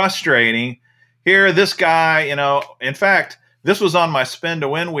frustrating. Here, this guy, in fact, this was on my spin to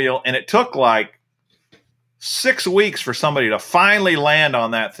win wheel, and it took like 6 weeks for somebody to finally land on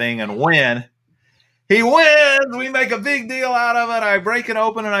that thing and win. He wins. We make a big deal out of it. I break it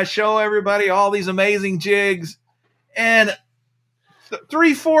open and I show everybody all these amazing jigs, and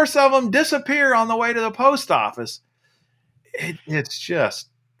 3/4 of them disappear on the way to the post office. It's just,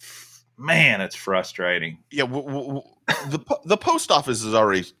 man, it's frustrating. Yeah, the post office is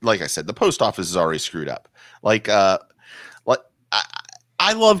already, like I said, the post office is already screwed up. Like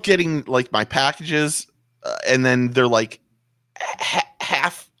I love getting like my packages, and then they're like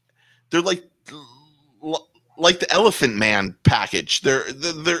half. They're like the Elephant Man package. They're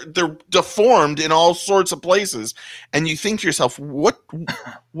deformed in all sorts of places, and you think to yourself, what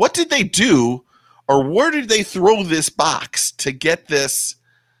did they do, or where did they throw this box to get this?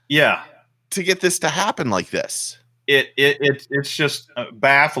 Yeah, to get this to happen like this. It's just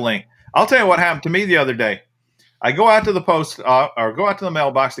baffling. I'll tell you what happened to me the other day. I go out to the post or go out to the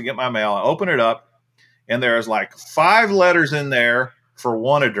mailbox to get my mail. I open it up, and there's like 5 letters in there for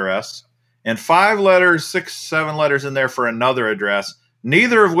one address, and 5 letters, 6, 7 letters in there for another address,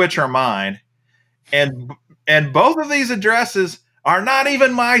 neither of which are mine. And both of these addresses are not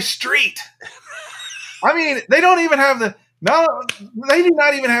even my street. I mean, they don't even have they do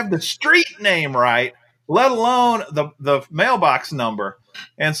not even have the street name right, let alone the mailbox number.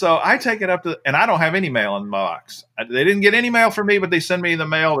 And so I take it up to, and I don't have any mail in the box. They didn't get any mail from me, but they send me the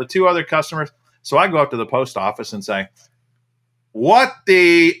mail to 2 other customers. So I go up to the post office and say, "What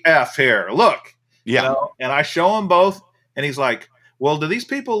the F here? Look." Yeah. And I show him both. And he's like, "Well, do these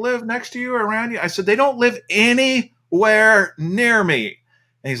people live next to you or around you?" I said, "They don't live anywhere near me."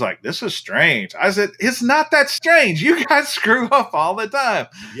 And he's like, "This is strange." I said, "It's not that strange. You guys screw up all the time."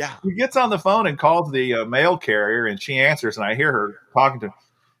 Yeah. He gets on the phone and calls the mail carrier, and she answers, and I hear her talking to him.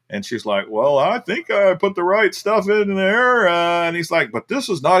 And she's like, "Well, I think I put the right stuff in there." And he's like, "But this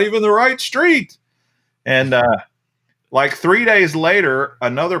is not even the right street." And like 3 days later,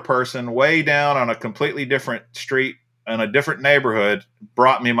 another person way down on a completely different street in a different neighborhood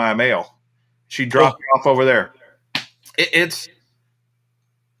brought me my mail. She dropped me off over there.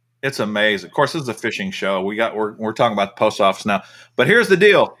 It's amazing. Of course, this is a fishing show. We're talking about the post office now. But here's the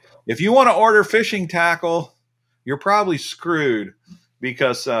deal. If you want to order fishing tackle, you're probably screwed,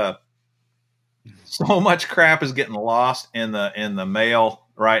 because so much crap is getting lost in the mail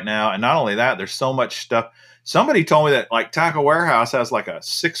right now. And not only that, there's so much stuff. Somebody told me that like Tackle Warehouse has like a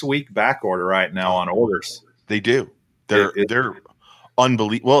 6-week back order right now on orders. They do. They're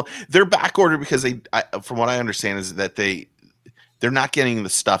unbelievable. Well, they're back ordered because from what I understand is that they're not getting the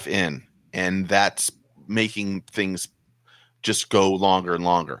stuff in, and that's making things just go longer and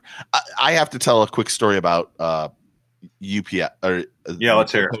longer. I have to tell a quick story about UPS.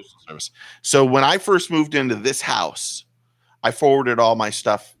 Let's hear it. Service. So when I first moved into this house, I forwarded all my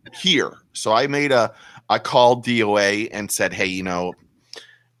stuff here. So I made a I called DOA and said, hey,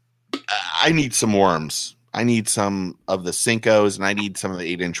 I need some worms. I need some of the Cincos and I need some of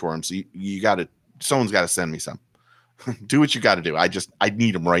the 8-inch worms. Someone's got to send me some. Do what you got to do. I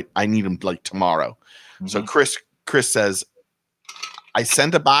need them right. I need them like tomorrow. Mm-hmm. So Chris says, I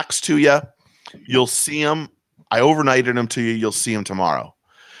sent a box to you. You'll see them. I overnighted them to you. You'll see them tomorrow.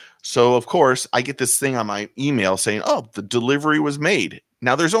 So of course I get this thing on my email saying, oh, the delivery was made.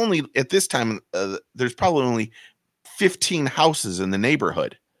 Now there's only at this time, there's probably only 15 houses in the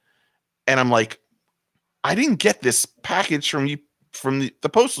neighborhood. And I'm like, I didn't get this package from you, from the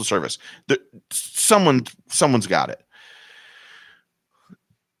postal service. Someone's got it.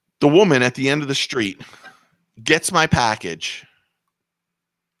 The woman at the end of the street gets my package,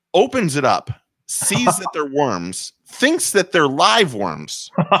 opens it up, sees that they're worms, thinks that they're live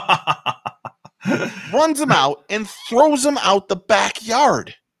worms, runs them out and throws them out the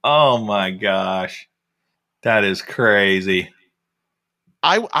backyard. Oh my gosh. That is crazy.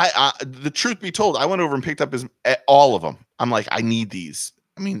 I the truth be told, I went over and picked up all of them. I'm like, I need these.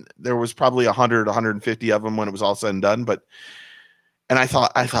 I mean, there was probably 100, 150 of them when it was all said and done. And I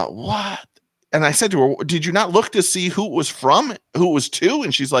thought, what? And I said to her, did you not look to see who it was from, who it was to?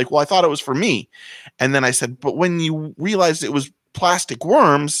 And she's like, well, I thought it was for me. And then I said, but when you realized it was plastic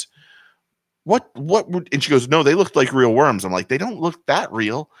worms, what would, and she goes, no, they looked like real worms. I'm like, they don't look that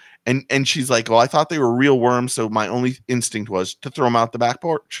real. And she's like, well, I thought they were real worms. So my only instinct was to throw them out the back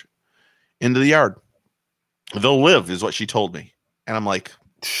porch into the yard. They'll live is what she told me. And I'm like,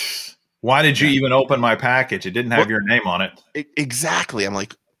 why did you even open my package? It didn't have your name on it. Exactly. I'm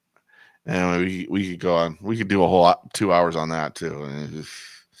like, anyway, we could go on. We could do a whole 2 hours on that too.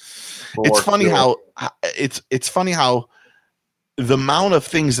 It's funny how the amount of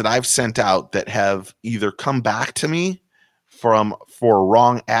things that I've sent out that have either come back to me for a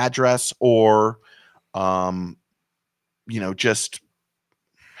wrong address or, it just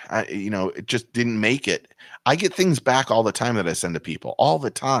didn't make it. I get things back all the time that I send to people all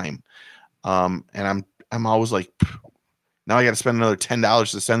the time. And I'm always like, now I got to spend another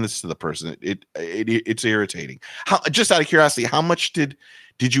 $10 to send this to the person. It's irritating. Just out of curiosity, how much did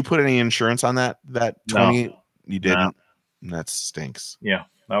you put any insurance on that 20? No, you didn't. No. That stinks. Yeah,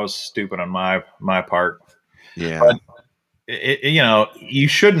 that was stupid on my part. Yeah. But you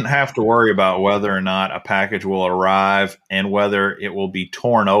shouldn't have to worry about whether or not a package will arrive and whether it will be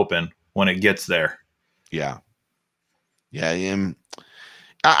torn open when it gets there. Yeah. Yeah.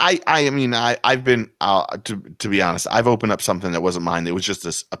 I've been, to be honest, I've opened up something that wasn't mine. It was just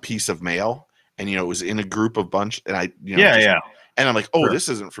a piece of mail and, it was in a group of bunch and and I'm like, oh, sure. This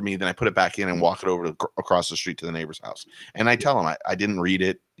isn't for me. Then I put it back in and walk it over across the street to the neighbor's house. And I tell them I didn't read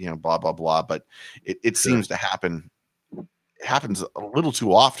it, blah, blah, blah. But it seems to happen. It happens a little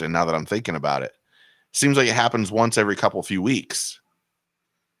too often now that I'm thinking about it. Seems like it happens once every few weeks.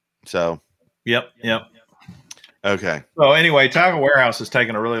 So. Yep. Okay. So anyway, Tackle Warehouse is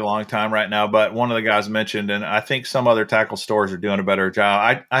taking a really long time right now, but one of the guys mentioned, and I think some other tackle stores are doing a better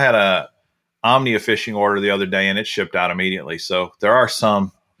job. I had a Omnia fishing order the other day and it shipped out immediately. So there are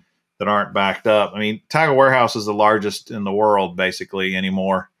some that aren't backed up. I mean, Tackle Warehouse is the largest in the world basically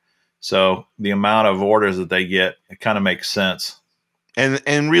anymore. So the amount of orders that they get, it kind of makes sense.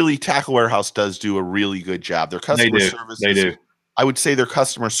 And really Tackle Warehouse does do a really good job. Their customer service. They do. I would say their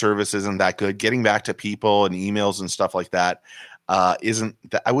customer service isn't that good. Getting back to people and emails and stuff like that isn't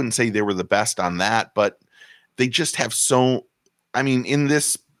that. I wouldn't say they were the best on that, but they just have in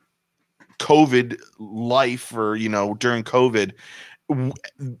this COVID life or, during COVID,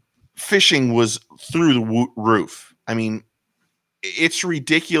 fishing was through the roof. I mean, it's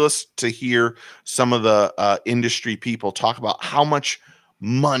ridiculous to hear some of the industry people talk about how much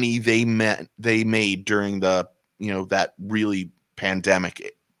money they made during the, that really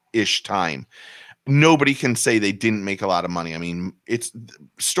pandemic-ish time. Nobody can say they didn't make a lot of money. I mean,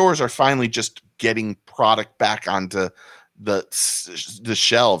 stores are finally just getting product back onto the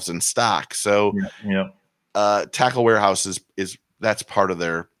shelves and stock. So Tackle Warehouse is that's part of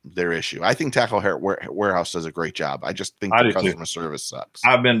their issue. I think Tackle Warehouse does a great job. I just think the customer service sucks.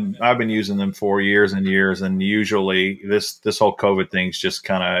 I've been using them for years and years, and usually this whole COVID thing's just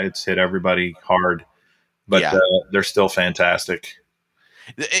kind of it's hit everybody hard, but they're still fantastic.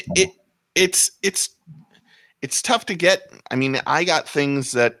 It's tough to get. I mean, I got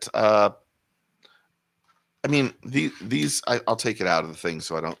things that. These I'll take it out of the thing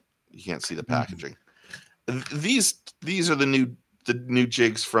so you can't see the packaging. These are the new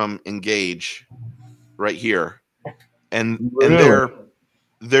jigs from Engage right here. And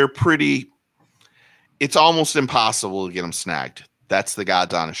they're pretty, it's almost impossible to get them snagged. That's the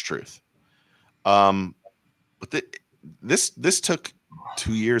God's honest truth. But this took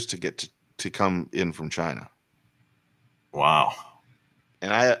 2 years to get to come in from China. Wow.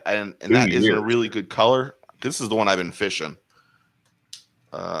 And that isn't a really good color. This is the one I've been fishing.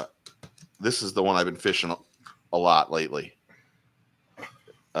 This is the one I've been fishing a lot lately.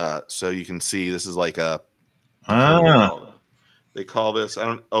 So you can see this is like a. They call this.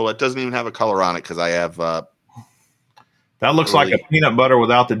 it doesn't even have a color on it because I have. That looks like a peanut butter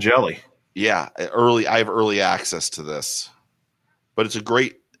without the jelly. Yeah, I have early access to this, but it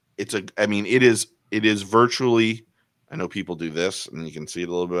is virtually. I know people do this, and you can see it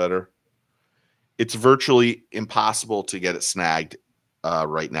a little bit better. It's virtually impossible to get it snagged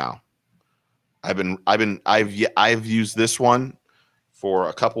right now. I've used this one for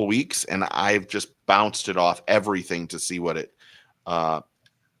a couple weeks, and I've just bounced it off everything to see what it. And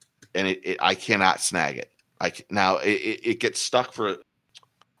I cannot snag it. It gets stuck for.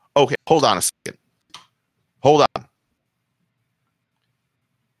 Okay, hold on a second. Hold on.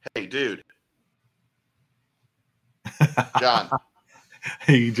 Hey, dude. John.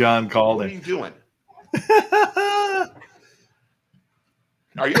 Hey, John called What are you doing?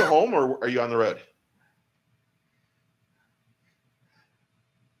 Are you home or are you on the road?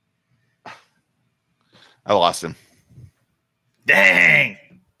 I lost him. Dang.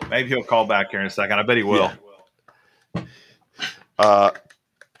 Maybe he'll call back here in a second. I bet he will. Yeah.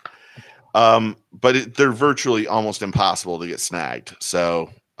 But they're virtually almost impossible to get snagged. So,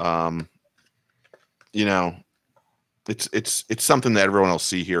 it's something that everyone will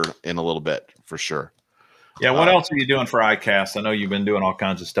see here in a little bit for sure. Yeah. What else are you doing for ICAST? I know you've been doing all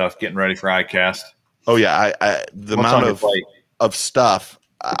kinds of stuff, getting ready for ICAST. Oh yeah. The What's amount of stuff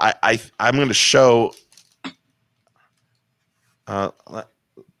I'm going to show. Oh,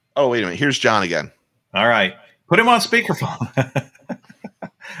 wait a minute. Here's John again. All right. Put him on speakerphone.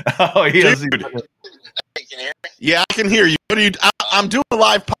 Oh, he is. Yeah, I can hear you. What are you? I'm doing a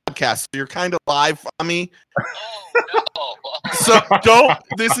live podcast, so you're kind of live on me. Oh, no. So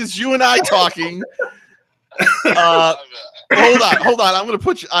this is you and I talking. Hold on. I'm going to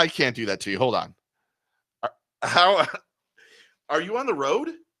put you. I can't do that to you. Hold on. How are you on the road?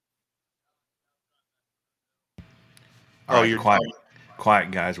 Oh, you're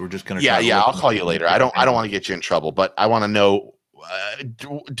quiet, guys. We're just going to. Yeah. I'll call you later. I don't want to get you in trouble, but I want to know.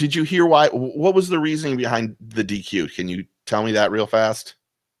 Did you hear why? What was the reasoning behind the DQ? Can you tell me that real fast?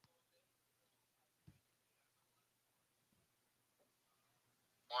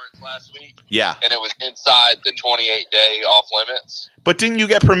 Last week. Yeah. And it was inside the 28-day off limits. But didn't you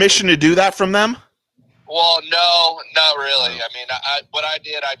get permission to do that from them? Well, no, not really. I mean, what I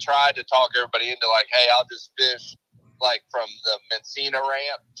did, I tried to talk everybody into like, hey, I'll just fish like from the Mencina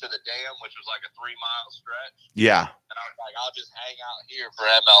ramp to the dam, which was like a 3-mile stretch. Yeah. And I was like, I'll just hang out here for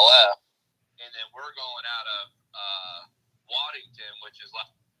MLF. And then we're going out of Waddington, which is like.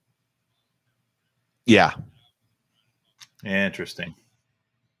 Yeah. Interesting.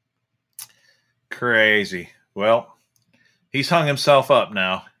 Crazy. Well, he's hung himself up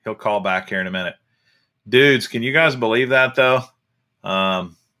now. He'll call back here in a minute. Dudes, can you guys believe that, though?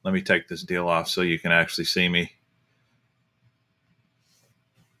 Let me take this deal off so you can actually see me.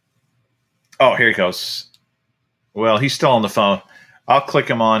 Oh, here he goes. Well, he's still on the phone. I'll click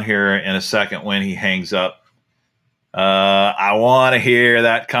him on here in a second when he hangs up. I want to hear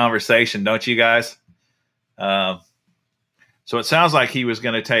that conversation, don't you guys? So it sounds like he was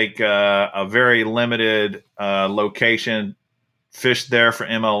going to take a very limited location, fish there for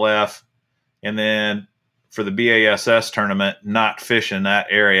MLF, and then for the BASS tournament, not fish in that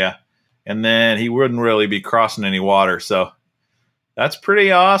area. And then he wouldn't really be crossing any water. So that's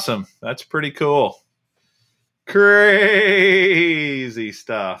pretty awesome. That's pretty cool. Crazy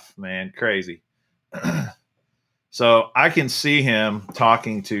stuff, man. Crazy. So I can see him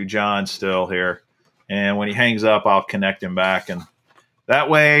talking to John still here. And when he hangs up, I'll connect him back. And that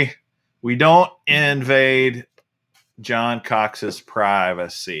way we don't invade John Cox's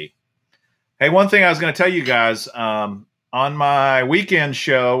privacy. Hey, one thing I was going to tell you guys, on my weekend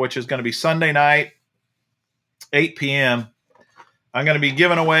show, which is going to be Sunday night, 8 p.m., I'm going to be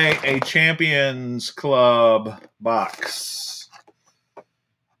giving away a Champions Club box.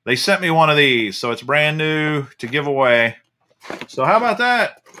 They sent me one of these, so it's brand new to give away. So how about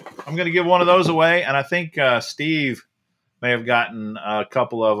that? I'm going to give one of those away, and I think Steve may have gotten a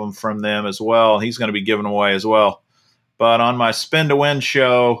couple of them from them as well. He's going to be giving away as well. But on my Spin to Win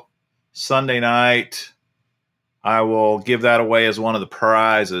show Sunday night, I will give that away as one of the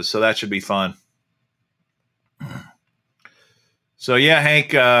prizes, so that should be fun. So, yeah,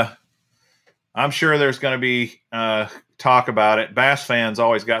 Hank, I'm sure there's going to be talk about it. Bass fans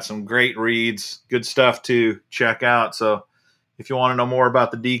always got some great reads, good stuff to check out. So if you want to know more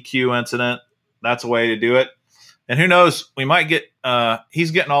about the DQ incident, that's a way to do it. And who knows, we might get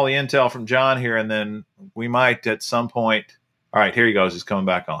he's getting all the intel from John here, and then we might at some point. All right, here he goes. He's coming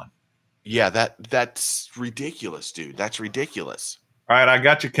back on. Yeah, that's ridiculous, dude. That's ridiculous. All right, I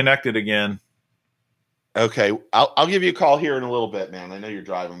got you connected again. Okay, I'll give you a call here in a little bit, man. I know you're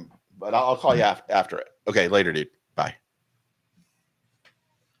driving, but I'll call you after it. Okay, later, dude. Bye.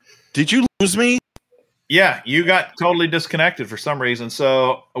 Did you lose me? Yeah, you got totally disconnected for some reason.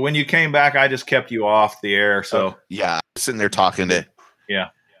 So when you came back, I just kept you off the air. So yeah, sitting there talking to. Yeah.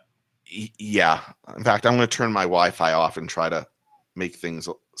 Yeah. In fact, I'm going to turn my Wi-Fi off and try to make things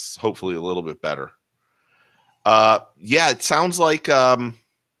hopefully a little bit better. Yeah, it sounds like. Well,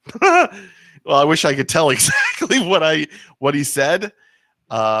 I wish I could tell exactly what he said.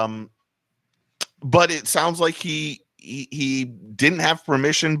 But it sounds like he didn't have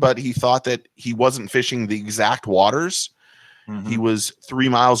permission, but he thought that he wasn't fishing the exact waters. Mm-hmm. He was 3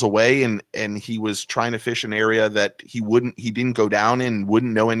 miles away and he was trying to fish an area that he didn't go down in,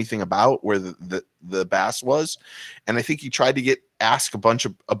 wouldn't know anything about where the bass was. And I think he tried to ask a bunch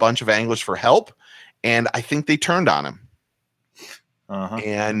of anglers for help. And I think they turned on him.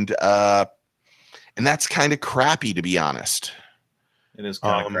 Uh-huh. And that's kind of crappy, to be honest. It is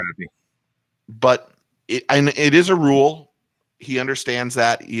kind of crappy. But it is a rule. He understands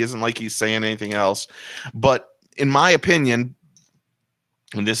that. He isn't like he's saying anything else. But in my opinion,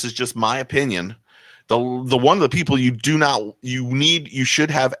 and this is just my opinion, the one of the people you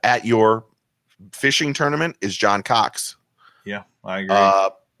should have at your fishing tournament is John Cox. Yeah, I agree.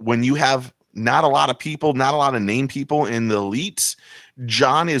 When you have not a lot of people, not a lot of named people in the elites,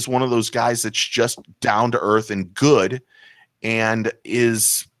 John is one of those guys that's just down to earth and good, and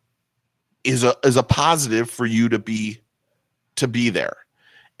is a positive for you to be there.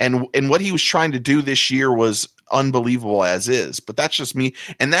 And what he was trying to do this year was unbelievable as is, but that's just me.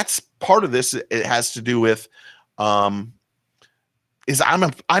 And that's part of this. It has to do with, is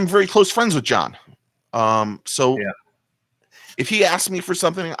I'm very close friends with John. So yeah. If he asked me for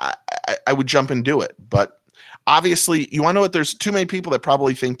something, I would jump and do it. But obviously, you want to know what? There's too many people that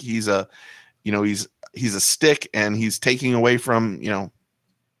probably think he's a stick and he's taking away from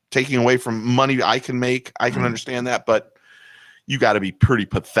money I can make. I can understand that, but you got to be pretty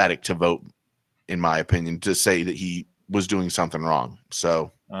pathetic to vote, in my opinion, to say that he was doing something wrong.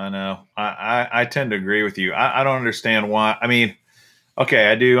 So I know I tend to agree with you. I don't understand why. I mean, okay,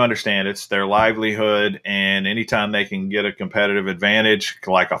 I do understand it's their livelihood, and anytime they can get a competitive advantage,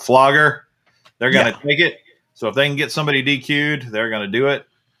 like a flogger, they're going to take it. So if they can get somebody DQ'd, they're going to do it.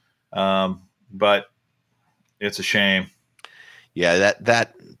 But it's a shame. Yeah,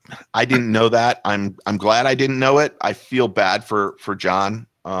 that I didn't know that. I'm glad I didn't know it. I feel bad for John.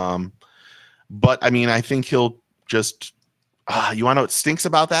 But I mean, I think he'll just. You want to know what stinks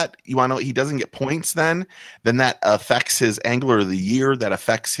about that? You want to know he doesn't get points then that affects his Angler of the Year. That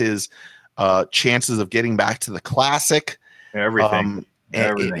affects his chances of getting back to the Classic. Everything.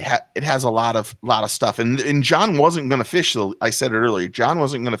 It has a lot of stuff. And John wasn't going to fish I said it earlier. John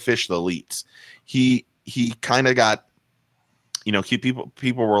wasn't going to fish the elites. He kind of got.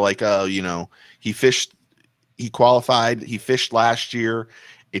 People were like, he qualified. He fished last year.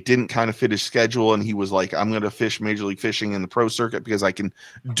 It didn't kind of fit his schedule, and he was like, I'm going to fish Major League Fishing in the pro circuit because I can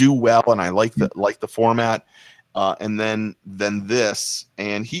do well and I like the format. And then this,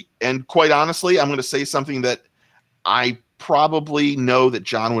 and quite honestly, I'm going to say something that I probably know that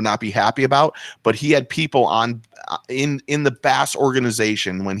John would not be happy about, but he had people on in the Bass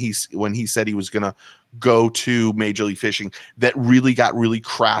organization when he said he was going to go to Major League Fishing that really got really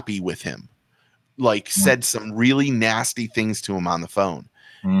crappy with him, like said some really nasty things to him on the phone.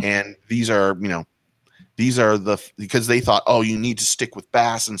 And these are because they thought, oh, you need to stick with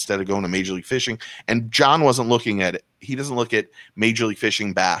Bass instead of going to Major League Fishing. And John wasn't looking at it. He doesn't look at Major League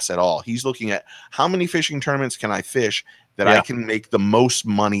Fishing Bass at all. He's looking at how many fishing tournaments can I fish that I can make the most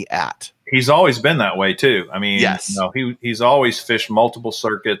money at. He's always been that way too. I mean, yes. He's always fished multiple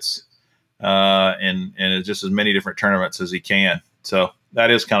circuits and just as many different tournaments as he can. So that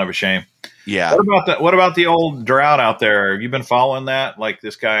is kind of a shame. Yeah. What about the old drought out there? Have you been following that? Like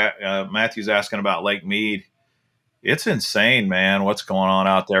this guy Matthew's asking about Lake Mead. It's insane, man. What's going on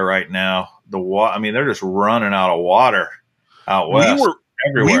out there right now? They're just running out of water out west.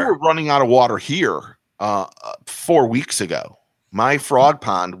 We were running out of water here 4 weeks ago. My frog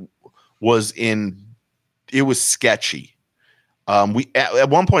pond was sketchy. We at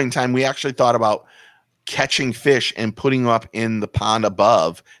one point in time we actually thought about catching fish and putting them up in the pond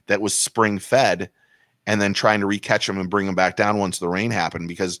above that was spring fed, and then trying to recatch them and bring them back down once the rain happened,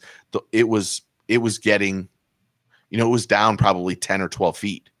 because it was getting, it was down probably 10 or 12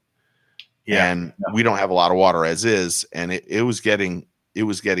 feet. Yeah. And we don't have a lot of water as is. And it was getting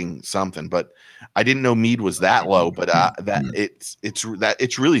something, but I didn't know Mead was that low, but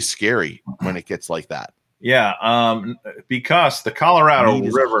it's really scary when it gets like that. Yeah. Because the Colorado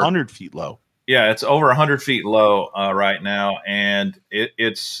River 100 feet low. Yeah. It's over 100 feet low right now. And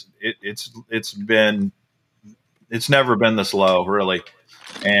it's never been this low, really.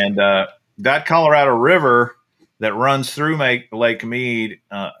 And that Colorado River that runs through Lake Mead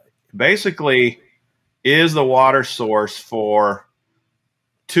basically is the water source for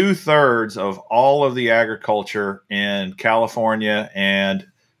 2/3 of all of the agriculture in California and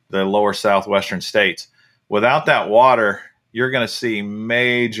the lower southwestern states. Without that water, you're going to see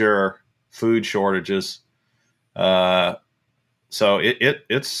major food shortages. So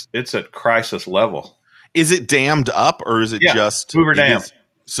it's at crisis level. Is it dammed up, or is it just Hoover Dam?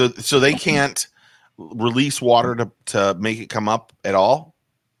 So they can't release water to make it come up at all?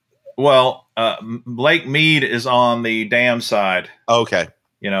 Well, Lake Mead is on the dam side. Okay.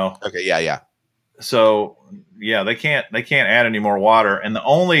 Okay. Yeah. So they can't add any more water, and the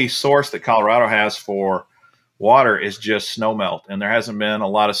only source that Colorado has for water is just snow melt, and there hasn't been a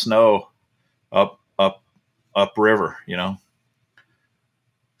lot of snow up river.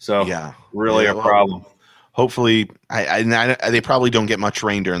 So really a problem. Hopefully, they probably don't get much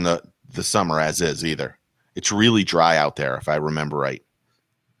rain during the summer as is either. It's really dry out there, if I remember right.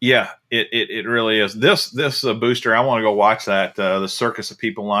 Yeah, it really is. This booster, I want to go watch that. The circus of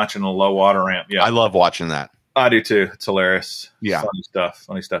people launching a low water ramp. Yeah, I love watching that. I do too. It's hilarious. Yeah,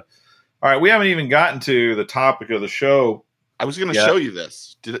 funny stuff. All right, we haven't even gotten to the topic of the show. I was going to show you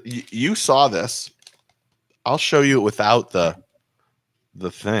this. You saw this? I'll show you it without the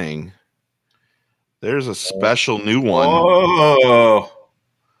thing. There's a special new one. Oh,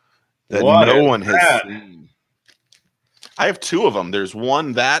 that no one has seen. I have two of them. There's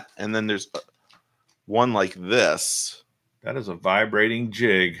one and then there's one like this. That is a vibrating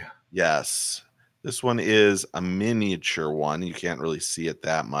jig. Yes. This one is a miniature one. You can't really see it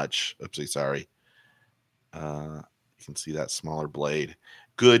that much. Oopsie, sorry. You can see that smaller blade.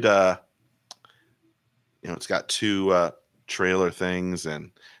 Good. It's got two trailer things, and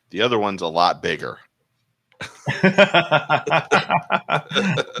the other one's a lot bigger.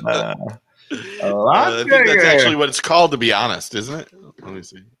 I think that's actually what it's called, to be honest, isn't it? Let me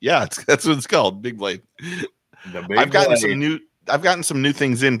see. Yeah, that's what it's called, big blade. I've gotten some new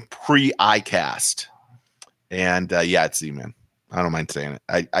things in pre-iCast, and it's Z-Man. I don't mind saying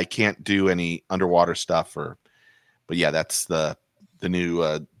it. I can't do any underwater stuff, but yeah, that's the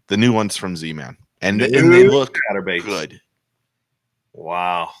new ones from Z-Man, and they look good.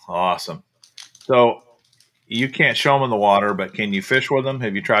 Wow, awesome. So you can't show them in the water, but can you fish with them?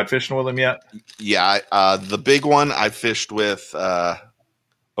 Have you tried fishing with them yet? Yeah, the big one I fished with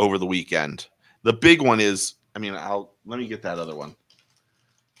over the weekend. The big one is, let me get that other one.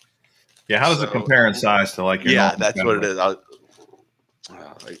 Yeah, how does it compare in size to like your? Yeah, that's what it is. Of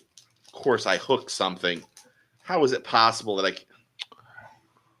course, I hooked something. How is it possible that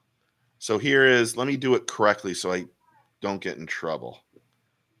So here is. Let me do it correctly so I don't get in trouble.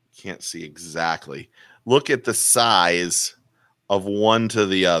 Can't see exactly. Look at the size of one to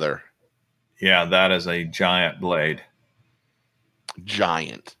the other. Yeah, that is a giant blade.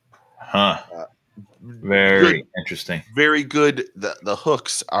 Giant. Huh. Very interesting. Very good. The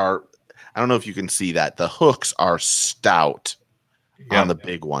hooks are, I don't know if you can see that. The hooks are stout on the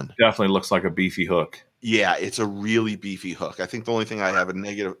big one. Definitely looks like a beefy hook. Yeah, it's a really beefy hook. I think the only thing I have a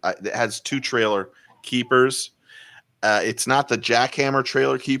negative, it has two trailer keepers. It's not the jackhammer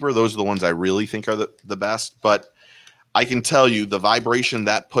trailer keeper. Those are the ones I really think are the best. But I can tell you the vibration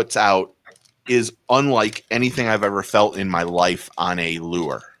that puts out is unlike anything I've ever felt in my life on a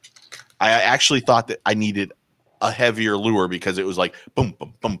lure. I actually thought that I needed a heavier lure because it was like boom,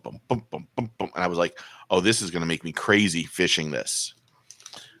 boom, boom, boom, boom, boom, boom, boom. And I was like, oh, this is going to make me crazy fishing this.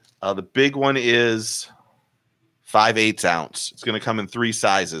 The big one is 5/8 ounce. It's going to come in three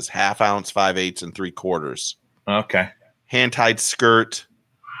sizes: 1/2 ounce, 5/8, and 3/4. Okay. Hand-tied skirt,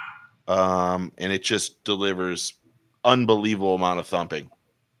 and it just delivers unbelievable amount of thumping.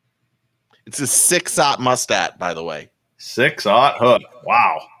 It's a 6/0 Mustat, by the way. 6/0 hook.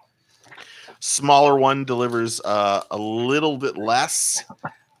 Wow. Smaller one delivers a little bit less,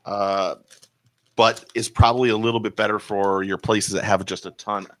 but is probably a little bit better for your places that have just a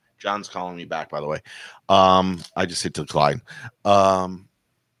ton. John's calling me back, by the way. I just hit decline.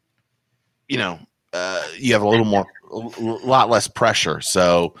 you have a lot less pressure.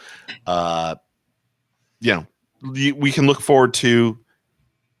 So, we can look forward to.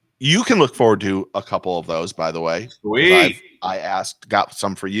 You can look forward to a couple of those, by the way. Sweet. I got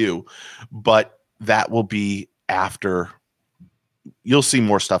some for you, but that will be after. You'll see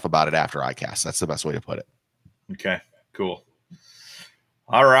more stuff about it after ICAST. That's the best way to put it. Okay, cool.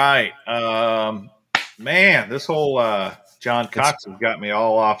 All right. Man, this whole John Cox has got me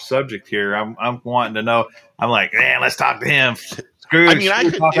all off subject here. I'm wanting to know. I'm like, man, let's talk to him. Screw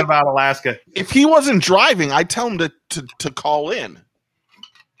talking about Alaska. If he wasn't driving, I'd tell him to call in.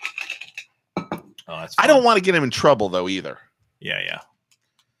 Oh, I don't want to get him in trouble, though, either. Yeah.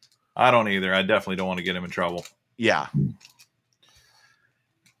 I don't either. I definitely don't want to get him in trouble. Yeah.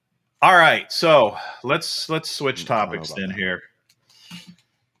 All right, so let's switch topics in here.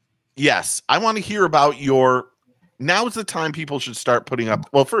 Yes, I want to hear about your. Now is the time people should start putting up.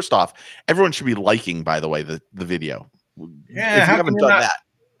 Well, first off, everyone should be liking, by the way, the video. Yeah, if you haven't done that,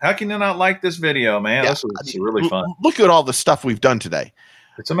 how can you not like this video, man? Yeah, This was really fun. Look at all the stuff we've done today.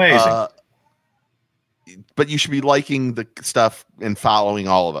 It's amazing. But you should be liking the stuff and following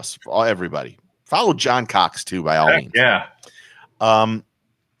all of us, everybody. Follow John Cox too, by all means. Yeah.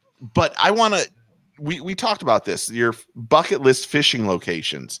 But I want to. We talked about this. Your bucket list fishing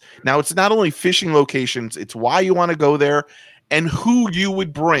locations. Now it's not only fishing locations; it's why you want to go there and who you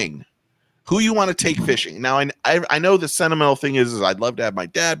would bring, who you want to take fishing. Now I know the sentimental thing is I'd love to have my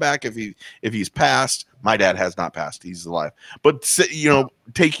dad back if he's passed. My dad has not passed; he's alive. But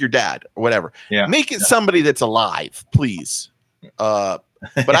take your dad or whatever. Yeah. Make it somebody that's alive, please. But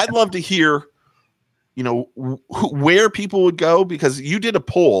I'd love to hear. Where people would go, because you did a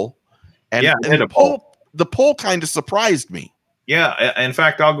poll, and the poll kind of surprised me. Yeah. In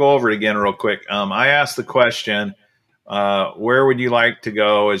fact, I'll go over it again real quick. I asked the question, where would you like to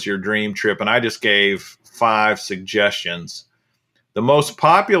go as your dream trip? And I just gave 5 suggestions. The most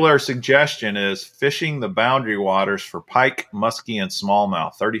popular suggestion is fishing the boundary waters for pike, muskie, and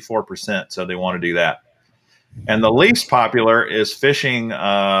smallmouth. 34% said they want to do that. And the least popular is fishing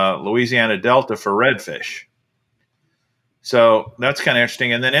Louisiana Delta for redfish. So that's kind of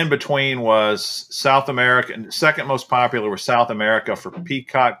interesting. And then in between was South America. And second most popular was South America for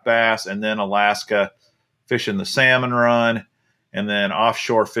peacock bass, and then Alaska fishing the salmon run, and then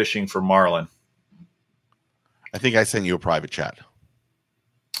offshore fishing for marlin. I think I sent you a private chat.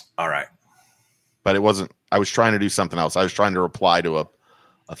 All right. But it wasn't. I was trying to do something else. I was trying to reply to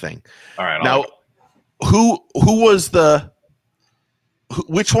a thing. All right. Now, who was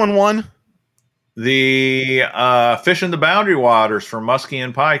which one won? The fishing the boundary waters for muskie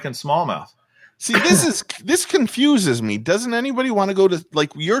and pike and smallmouth. See, this confuses me. Doesn't anybody want to go to,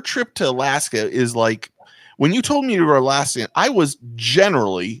 like, your trip to Alaska is like, when you told me you were Alaskan, I was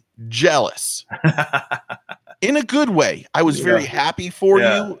generally jealous. In a good way. I was very happy for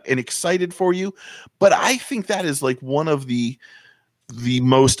you and excited for you. But I think that is like one of the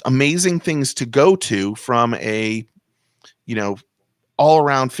most amazing things to go to from a, all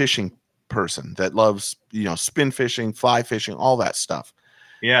around fishing person that loves, spin fishing, fly fishing, all that stuff.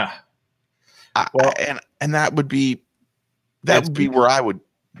 Yeah. And that would be where I would,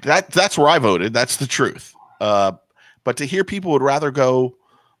 that's where I voted. That's the truth. But to hear people would rather go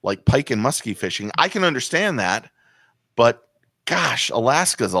like pike and muskie fishing, I can understand that, but gosh,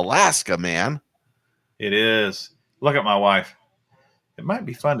 Alaska's Alaska, man. It is. Look at my wife. It might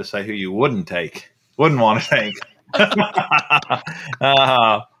be fun to say who you wouldn't want to take.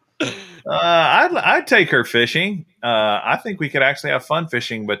 I'd take her fishing. I think we could actually have fun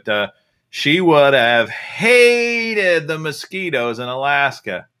fishing, but she would have hated the mosquitoes in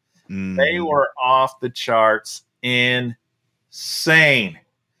Alaska. They were off the charts, insane.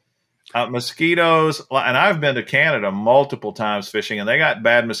 Mosquitoes, and I've been to Canada multiple times fishing, and they got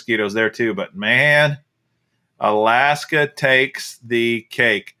bad mosquitoes there too. But man, Alaska takes the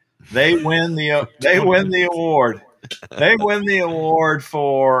cake. They win the award. They win the award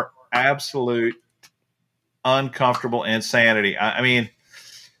for absolute uncomfortable insanity. I mean,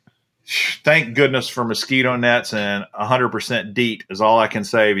 thank goodness for mosquito nets and 100% DEET is all I can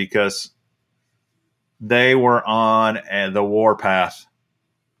say, because they were on the warpath.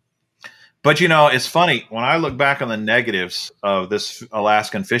 But, it's funny. When I look back on the negatives of this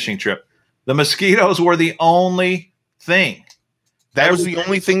Alaskan fishing trip, the mosquitoes were the only thing. That was the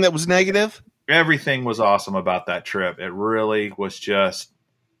only thing that was negative? Everything was awesome about that trip. It really was just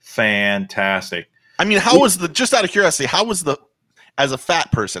fantastic. I mean, just out of curiosity, as a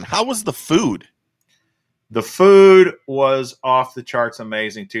fat person, how was the food? The food was off the charts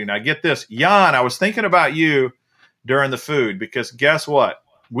amazing too. Now get this, Jan, I was thinking about you during the food, because guess what?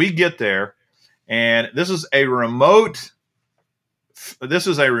 We get there and this is a remote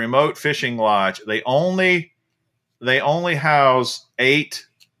fishing lodge. They only house 8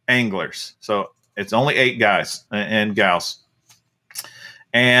 anglers, so it's only 8 guys and gals,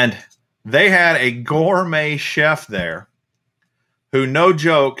 and they had a gourmet chef there who, no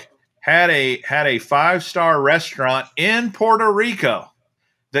joke, had a 5-star restaurant in Puerto Rico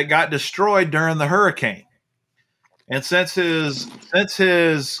that got destroyed during the hurricane. And since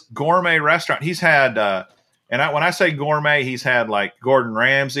his gourmet restaurant, he's had when I say gourmet, he's had like Gordon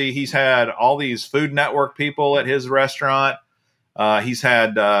Ramsay, he's had all these Food Network people at his restaurant. He's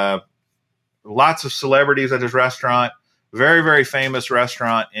had lots of celebrities at his restaurant. Very, very famous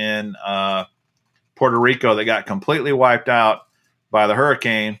restaurant in Puerto Rico that got completely wiped out by the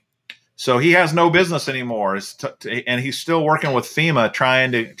hurricane. So he has no business anymore, and he's still working with FEMA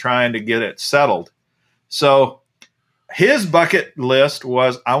trying to get it settled. So his bucket list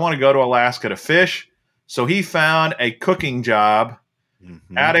was, I want to go to Alaska to fish. So he found a cooking job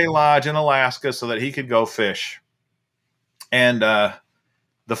at a lodge in Alaska so that he could go fish. And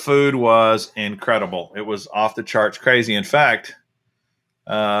the food was incredible. It was off the charts crazy. In fact,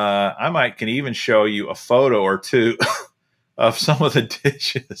 I can even show you a photo or two of some of the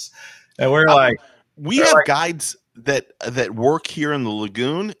dishes. And we're we have guides that work here in the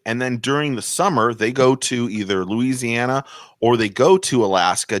lagoon, and then during the summer they go to either Louisiana or they go to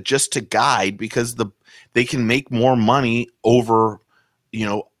Alaska just to guide, because they can make more money over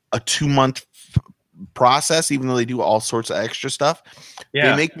a 2-month process, even though they do all sorts of extra stuff.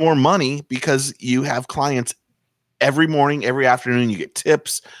 They make more money because you have clients every morning, every afternoon. You get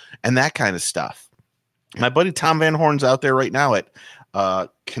tips and that kind of stuff. My buddy Tom Van Horn's out there right now at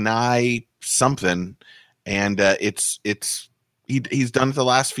Kenai something, and he's done it the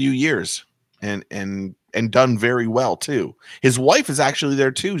last few years and done very well too. His wife is actually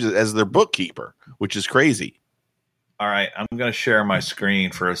there too as their bookkeeper, which is crazy. All right, I'm going to share my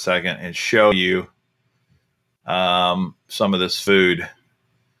screen for a second and show you some of this food.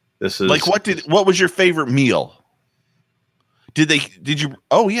 This is like, what was your favorite meal? Did you?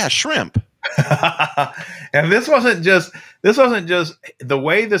 Oh yeah, shrimp. And this wasn't just the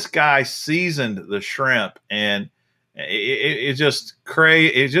way this guy seasoned the shrimp, and it's just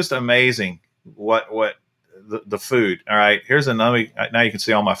crazy. It's just amazing what the food. All right, here's another. Now you can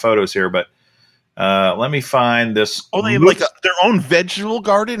see all my photos here, but let me find this. Oh, they have like their own vegetable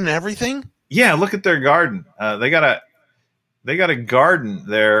garden and everything. Yeah, look at their garden. They got a garden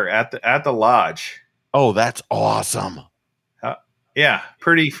there at the lodge. Oh, that's awesome. Yeah,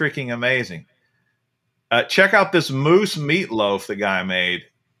 pretty freaking amazing. Check out this moose meatloaf the guy made.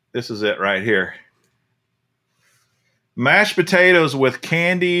 This is it right here. Mashed potatoes with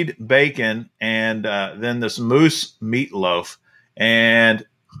candied bacon, and then this moose meatloaf. And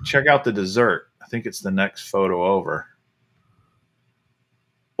check out the dessert. I think it's the next photo over.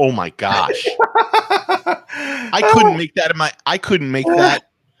 Oh my gosh. I couldn't make that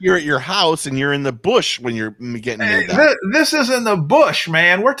you're at your house and you're in the bush when you're getting that. This is in the bush,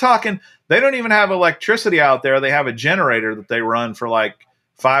 man. We're talking, they don't even have electricity out there. They have a generator that they run for like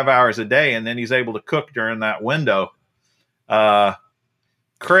 5 hours a day, and then he's able to cook during that window. Crazy.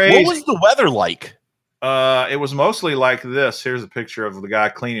 What was the weather like? It was mostly like this. Here's a picture of the guy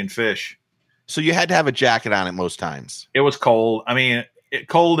cleaning fish. So you had to have a jacket on at most times. It was cold. I mean,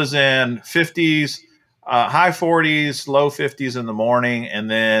 cold is in 50s. High 40s, low 50s in the morning, and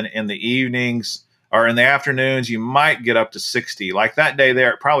then in the evenings or in the afternoons, you might get up to 60. Like that day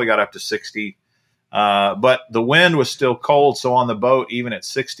there, it probably got up to 60. But the wind was still cold, so on the boat, even at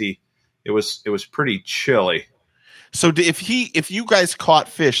 60, it was pretty chilly. So if you guys caught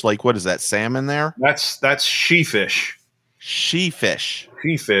fish, like what is that, salmon there? That's sheefish.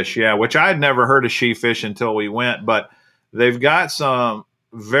 Sheefish, yeah, which I'd never heard of sheefish until we went, but they've got some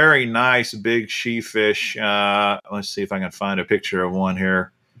very nice big sheefish. Let's see if I can find a picture of one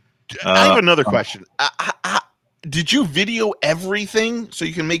here. I have another question. Did you video everything so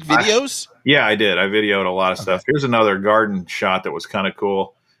you can make videos? Yeah, I did. I videoed a lot of stuff. Here's another garden shot that was kind of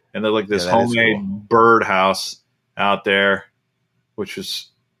cool. And then like this homemade birdhouse out there, which was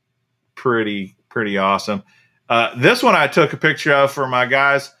pretty awesome. This one I took a picture of for my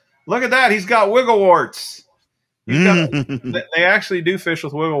guys. Look at that. He's got wiggle warts. They actually do fish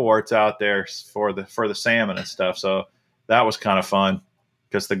with wiggle warts out there for the salmon and stuff. So that was kind of fun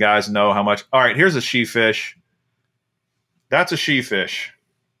because the guys know how much. All right, here's a sheefish. That's a sheefish.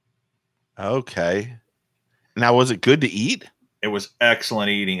 Okay. Now, was it good to eat? It was excellent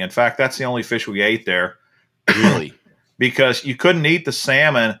eating. In fact, that's the only fish we ate there. Really? Because you couldn't eat the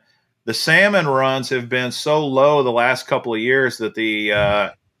salmon. The salmon runs have been so low the last couple of years that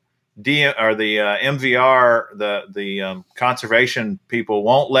MVR, the conservation people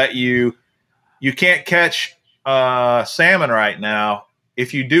won't let you. You can't catch salmon right now.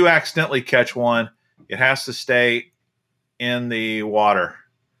 If you do accidentally catch one, it has to stay in the water.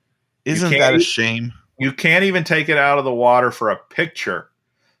 Isn't that a shame? You can't even take it out of the water for a picture.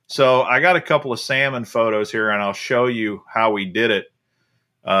 So I got a couple of salmon photos here, and I'll show you how we did it.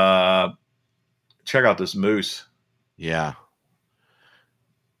 Check out this moose. Yeah.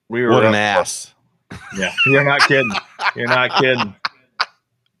 What an ass. Yeah, you're not kidding. You're not kidding.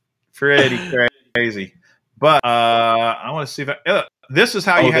 Pretty crazy. But I want to see if this is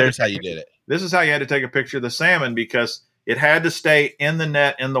how you had. There's how you did it. This is how you had to take a picture of the salmon because it had to stay in the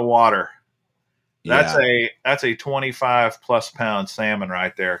net in the water. That's a 25 plus pound salmon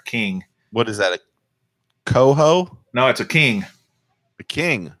right there, king. What is that? A coho? No, it's a king. A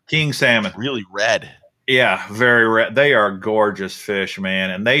king. King salmon. It's really red. Yeah, very red. They are gorgeous fish, man,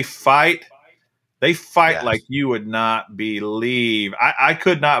 and they fight. They fight Yes. like you would not believe. I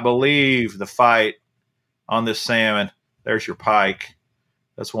could not believe the fight on this salmon. There's your pike.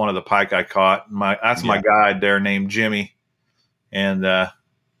 That's one of the pike I caught. My guide there named Jimmy. And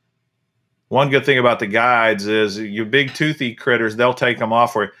one good thing about the guides is you big toothy critters, they'll take them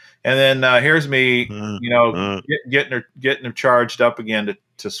off for you. And then here's me, getting them charged up again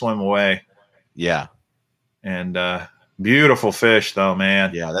to swim away. Yeah. And beautiful fish though,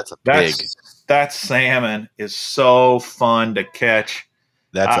 man. Yeah, that's a big. That salmon is so fun to catch.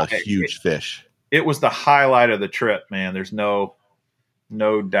 That's a huge fish. It was the highlight of the trip, man. There's no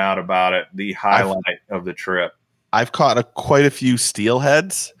doubt about it. The highlight of the trip. I've caught quite a few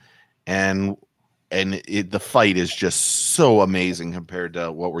steelheads, and the fight is just so amazing compared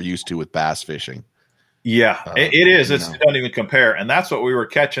to what we're used to with bass fishing. Yeah, it is. It doesn't even compare. And that's what we were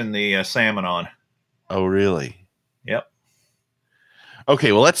catching the salmon on. Oh, really? Yep.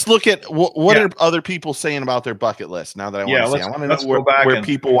 Okay, well, let's look at what are other people saying about their bucket list now that I want to see. I want to know where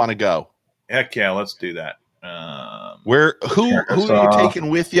people want to go. Heck yeah, let's do that. Who are you taking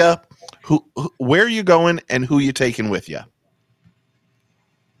with you? Where are you going, and who you taking with you?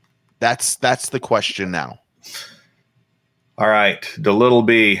 That's the question now. All right, the little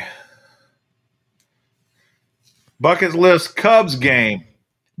B. Bucket list Cubs game.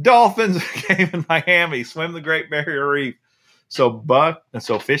 Dolphins game in Miami. Swim the Great Barrier Reef. So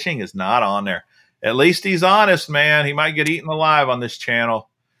fishing is not on there. At least he's honest, man. He might get eaten alive on this channel,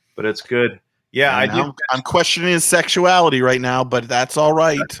 but it's good. Yeah, I'm questioning his sexuality right now, but that's all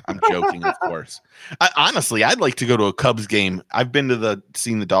right. I'm joking, of course. Honestly, I'd like to go to a Cubs game. I've been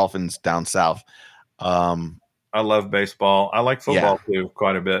seen the Dolphins down south. I love baseball. I like football too,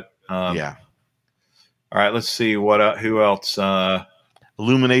 quite a bit. Yeah. All right, let's see who else.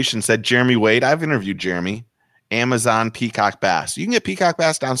 Illumination said Jeremy Wade. I've interviewed Jeremy. Amazon peacock bass. You can get peacock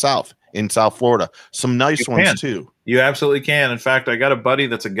bass down south in South Florida. Some nice ones too. You absolutely can. In fact, I got a buddy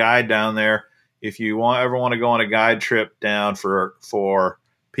that's a guide down there. If you ever want to go on a guide trip down for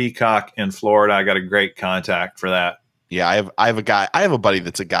peacock in Florida, I got a great contact for that. Yeah, I have a buddy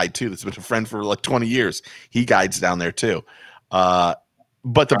that's a guide too. That's been a friend for like 20 years. He guides down there too. But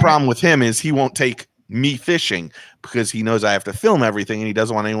the problem with him is he won't take me fishing because he knows I have to film everything and he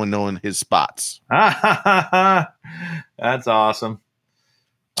doesn't want anyone knowing his spots. That's awesome.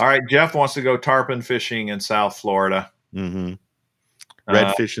 All right, Jeff wants to go tarpon fishing in South Florida. Mm-hmm.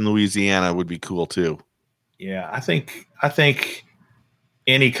 Redfish in Louisiana would be cool too. Yeah, I think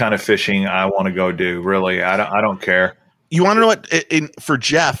any kind of fishing I want to go do. Really, I don't care. You want to know what? For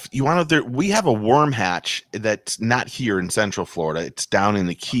Jeff, you want to? We have a worm hatch that's not here in Central Florida. It's down in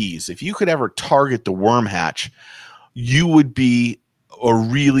the Keys. If you could ever target the worm hatch, you would be a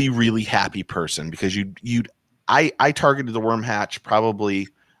really, really happy person because I targeted the worm hatch probably.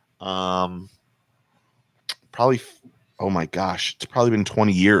 Oh my gosh, it's probably been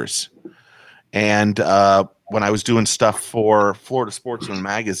 20 years. And when I was doing stuff for Florida Sportsman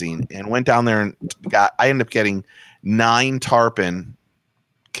magazine and went down there and I ended up getting 9 tarpon,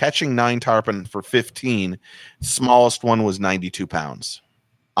 catching 9 tarpon for 15. Smallest one was 92 pounds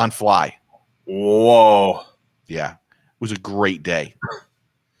on fly. Whoa. Yeah. It was a great day.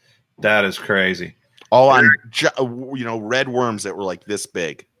 That is crazy. All on, red worms that were like this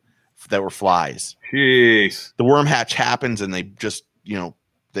big. That were flies. Jeez. The worm hatch happens and they just,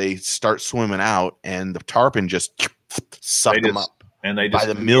 they start swimming out and the tarpon just suck them up. And they by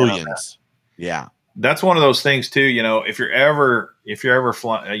the millions. Yeah. That's one of those things too, if you're ever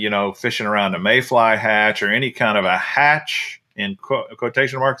fishing around a mayfly hatch or any kind of a hatch in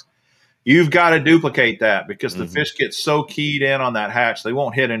quotation marks, you've got to duplicate that because the fish get so keyed in on that hatch, they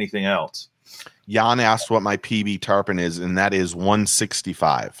won't hit anything else. Jan asked what my PB tarpon is, and that is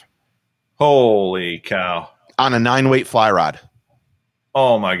 165. Holy cow. on a 9-weight fly rod.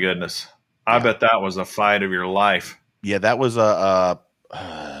 Oh my goodness. I Yeah. bet that was a fight of your life. Yeah, that was that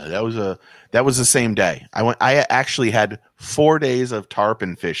was the same day. I actually had 4 days of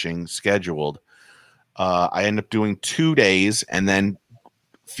tarpon fishing scheduled. I ended up doing 2 days and then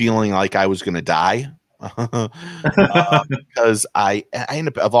feeling like I was going to die. Because I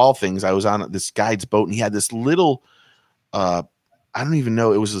ended up, of all things, I was on this guide's boat and he had this little, I don't even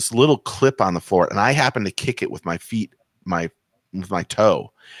know, it was this little clip on the floor, and I happened to kick it with my feet, with my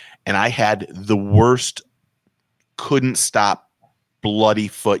toe, and I had the worst, couldn't stop bloody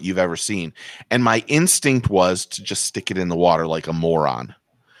foot you've ever seen, and my instinct was to just stick it in the water like a moron.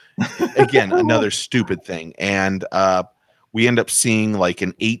 Again, another stupid thing, and we end up seeing like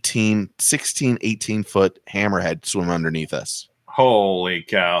an 18 foot hammerhead swim underneath us. Holy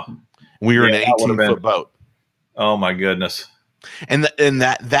cow. We were in an 18-foot boat. Oh my goodness. And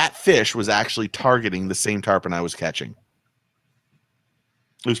that fish was actually targeting the same tarpon I was catching.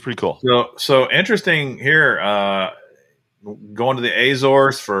 It was pretty cool. So interesting here, going to the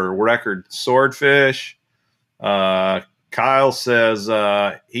Azores for record swordfish. Kyle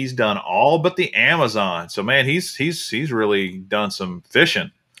says he's done all but the Amazon. So man, he's really done some fishing.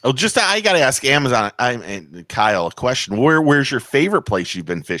 Oh, I got to ask Amazon. Kyle a question. Where's your favorite place you've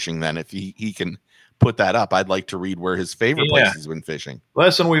been fishing? Then, if he can put that up, I'd like to read where his favorite place he's been fishing.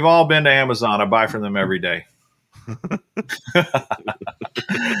 Listen, we've all been to Amazon. I buy from them every day.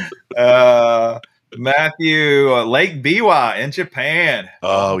 Matthew, Lake Biwa in Japan.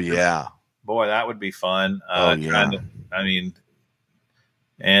 Oh yeah, boy, that would be fun.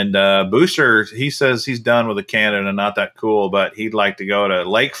 Booster, he says he's done with the Canada, not that cool, but he'd like to go to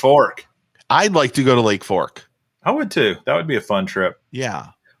Lake Fork. I'd like to go to Lake Fork. I would too. That would be a fun trip. Yeah.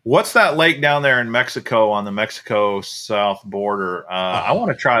 What's that lake down there in Mexico on the Mexico south border? I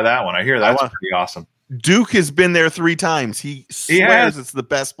want to try that one. I hear that's pretty awesome. Duke has been there 3 times. He swears it's the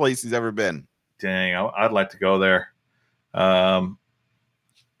best place he's ever been. Dang, I'd like to go there. And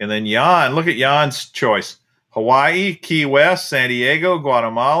then Jan, look at Jan's choice. Hawaii, Key West, San Diego,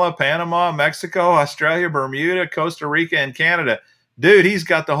 Guatemala, Panama, Mexico, Australia, Bermuda, Costa Rica, and Canada. Dude, he's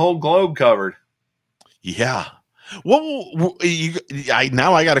got the whole globe covered. Yeah. Well,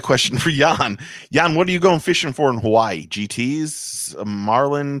 now I got a question for Jan. Jan, what are you going fishing for in Hawaii? GTs,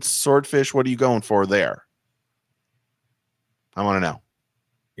 marlin, swordfish? What are you going for there? I want to know.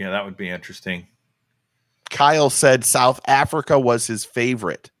 Yeah, that would be interesting. Kyle said South Africa was his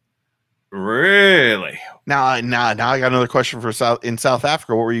favorite. Really? Now I got another question for South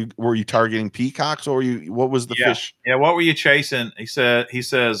Africa. What were you targeting peacocks, or what was the fish? Yeah, what were you chasing? He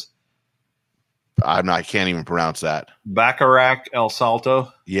says I can't even pronounce that. Bacarac El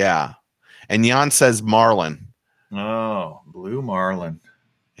Salto. Yeah. And Jan says marlin. Oh, blue marlin.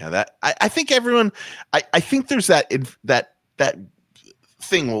 Yeah, that I think everyone I think there's that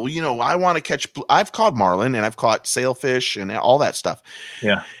thing. Well, I want to catch. I've caught marlin and I've caught sailfish and all that stuff.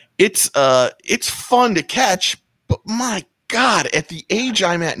 Yeah, it's fun to catch, but my God, at the age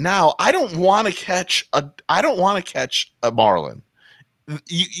I'm at now, I don't want to catch a marlin.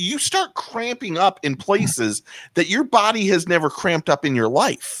 You start cramping up in places that your body has never cramped up in your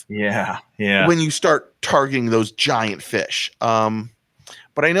life. Yeah. When you start targeting those giant fish.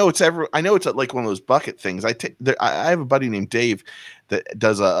 But I know it's like one of those bucket things. I have a buddy named Dave that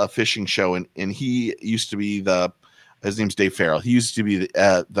does a fishing show, and he used to be his name's Dave Farrell. He used to be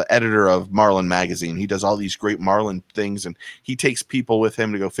the editor of Marlin Magazine. He does all these great marlin things, and he takes people with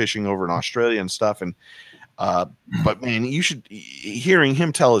him to go fishing over in Australia and stuff. And but man, you should hearing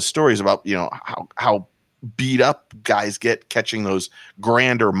him tell his stories about how beat up guys get catching those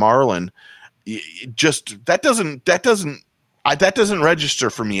grander marlin. That doesn't register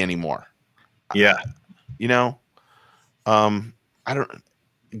for me anymore. Yeah, I don't.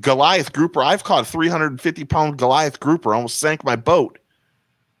 Goliath grouper. I've caught a 350-pound Goliath grouper. Almost sank my boat.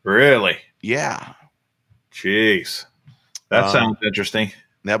 Really? Yeah. Jeez, that sounds interesting.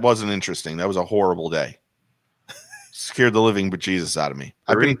 That wasn't interesting. That was a horrible day. Scared the living bejesus out of me.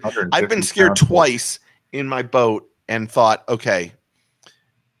 I've been scared twice in my boat and thought, okay,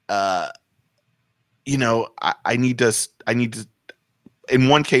 I need to. In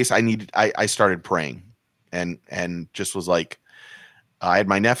one case, I started praying, and just was like, I had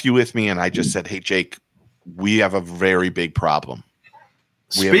my nephew with me, and I just said, "Hey, Jake, we have a very big problem."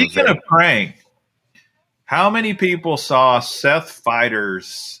 Speaking of praying, how many people saw Seth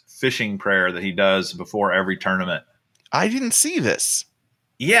Feider's fishing prayer that he does before every tournament? I didn't see this.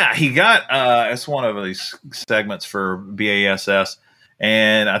 Yeah, he got it's one of these segments for BASS,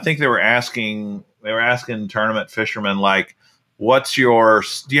 and I think they were asking tournament fishermen, like, do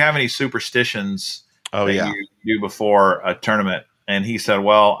you have any superstitions Oh that yeah. you do before a tournament? And he said,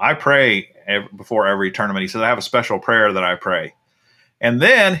 well, I pray before every tournament. He said, I have a special prayer that I pray. And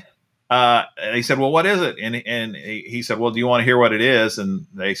then he said, well, what is it? And he said, well, do you want to hear what it is? And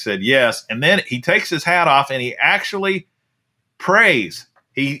they said, yes. And then he takes his hat off and he actually prays.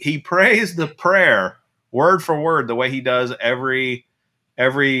 He prays the prayer word for word, the way he does every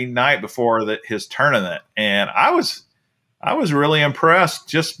night before his tournament. And I was really impressed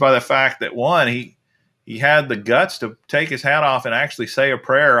just by the fact that, one, he had the guts to take his hat off and actually say a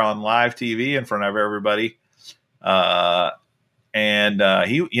prayer on live TV in front of everybody.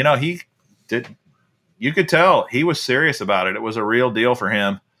 He did. You could tell he was serious about it. It was a real deal for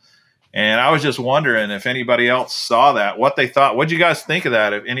him. And I was just wondering if anybody else saw that, what they thought. What'd you guys think of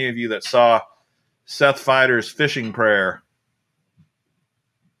that? If any of you that saw Seth Feider's fishing prayer?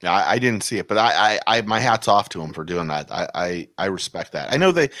 Yeah, I didn't see it, but I my hat's off to him for doing that. I respect that. I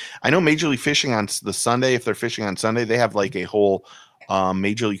know Major League Fishing on the Sunday, if they're fishing on Sunday, they have like a whole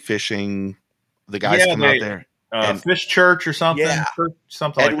Major League Fishing. The guys come out there. And Fish Church or something. Yeah.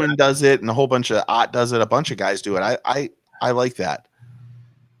 Something Edwin like that. does it, and a whole bunch of Ott does it. A bunch of guys do it. I like that.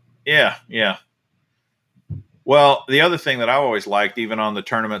 Yeah, yeah. Well, the other thing that I always liked, even on the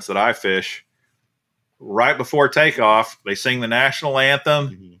tournaments that I fish, right before takeoff, they sing the national anthem,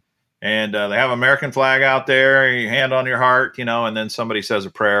 Mm-hmm. and they have American flag out there, your hand on your heart, and then somebody says a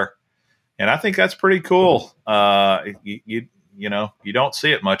prayer. And I think that's pretty cool. You don't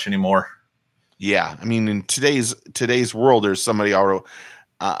see it much anymore. Yeah, I mean, in today's world, there's somebody already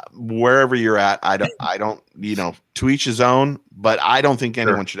wherever you're at. I don't, to each his own. But I don't think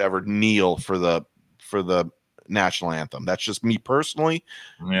anyone should ever kneel for the national anthem. That's just me personally.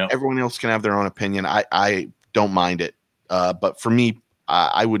 Yeah. Everyone else can have their own opinion. I don't mind it, but for me,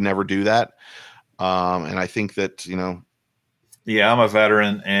 I would never do that. And I think that Yeah, I'm a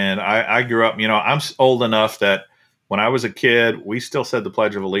veteran, and I grew up. I'm old enough that when I was a kid, we still said the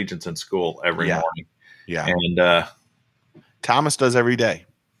Pledge of Allegiance in school every morning. Yeah. And Thomas does every day.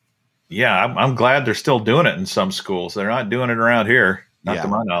 Yeah, I'm glad they're still doing it in some schools. They're not doing it around here, not to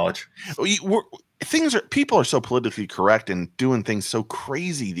my knowledge. People are so politically correct and doing things so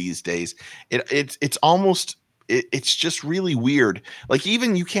crazy these days. It's almost it's just really weird. Like,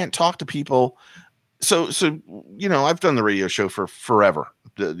 even you can't talk to people. So I've done the radio show for forever.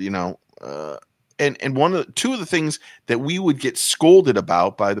 And two of the things that we would get scolded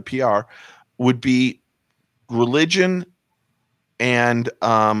about by the PR would be religion and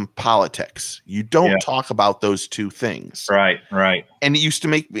politics. You don't talk about those two things. Right. And it used to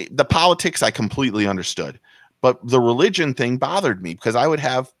make me, the politics I completely understood, but the religion thing bothered me because I would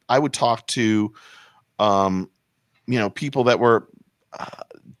talk to people that were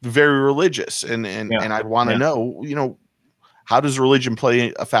very religious and I'd want to know, how does religion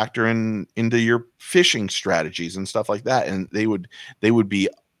play a factor into your fishing strategies and stuff like that? And they would be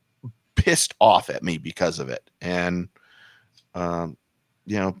pissed off at me because of it. And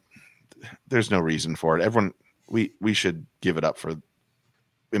there's no reason for it. Everyone, we should give it up for,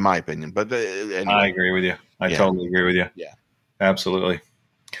 in my opinion. But anyway. I agree with you. I totally agree with you. Yeah, absolutely.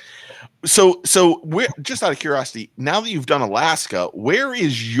 So we're just out of curiosity. Now that you've done Alaska, where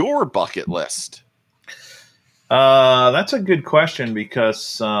is your bucket list? That's a good question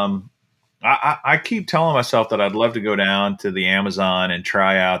because I keep telling myself that I'd love to go down to the Amazon and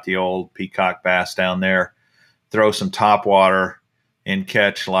try out the old peacock bass down there, throw some top water and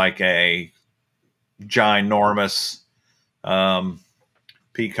catch like a ginormous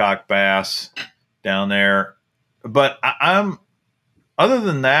peacock bass down there. But I'm other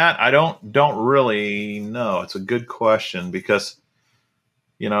than that, I don't really know. It's a good question because,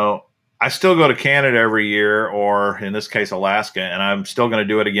 I still go to Canada every year, or in this case, Alaska, and I'm still going to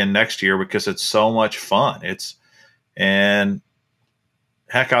do it again next year because it's so much fun. And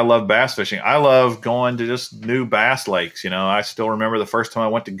heck, I love bass fishing. I love going to just new bass lakes. I still remember the first time I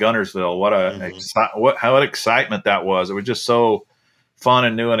went to Guntersville. What excitement that was. It was just so fun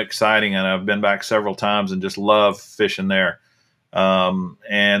and new and exciting. And I've been back several times and just love fishing there.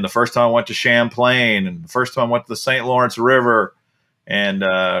 And the first time I went to Champlain, and the first time I went to the St. Lawrence River, and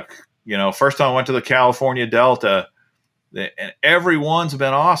first time I went to the California Delta, and everyone's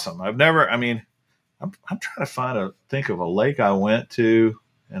been awesome. I'm trying to think of a lake I went to,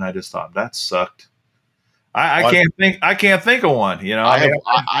 and I just thought that sucked. I can't think of one.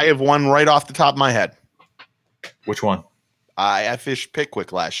 I have one right off the top of my head. Which one? I fished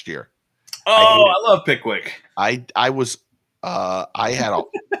Pickwick last year. Oh, I love Pickwick. I had a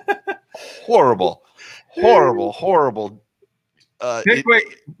horrible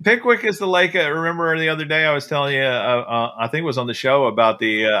Pickwick is the lake. I remember the other day I was telling you, I think it was on the show about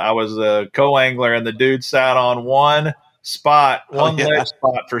I was a co-angler and the dude sat on one spot, ledge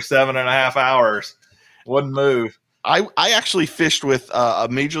spot for 7.5 hours. Wouldn't move. I actually fished with a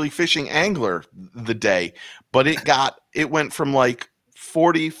Major League Fishing angler the day, but it went from like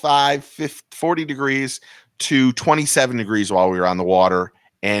 40 degrees to 27 degrees while we were on the water,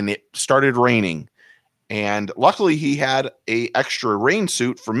 and it started raining. And luckily he had a extra rain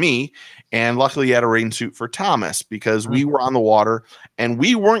suit for me, and luckily he had a rain suit for Thomas, because we were on the water and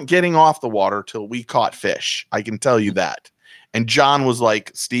we weren't getting off the water till we caught fish. I can tell you that. And John was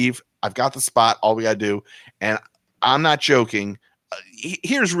like, Steve, I've got the spot. All we got to do. And I'm not joking.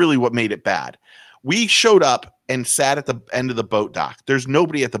 Here's really what made it bad. We showed up and sat at the end of the boat dock. There's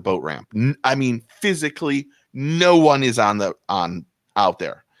nobody at the boat ramp. I mean, physically, no one is out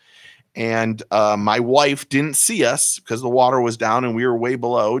there. And my wife didn't see us because the water was down and we were way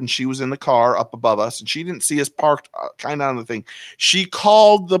below, and she was in the car up above us, and she didn't see us parked kind of on the thing. She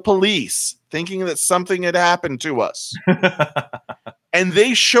called the police thinking that something had happened to us. And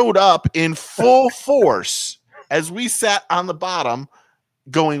they showed up in full force as we sat on the bottom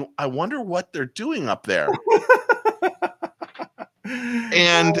going, I wonder what they're doing up there.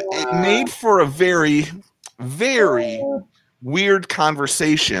 And it made for a very, very weird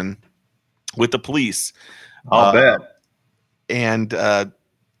conversation with the police. I'll bet. And that's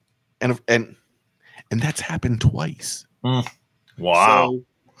happened twice. Wow. So,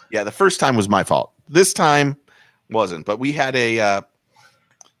 yeah, the first time was my fault. This time wasn't, but we had it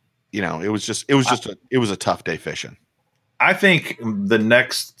was a tough day fishing. I think the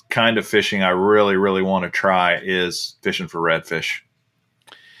next kind of fishing I really, really want to try is fishing for redfish.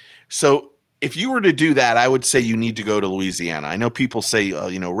 So if you were to do that, I would say you need to go to Louisiana. I know people say,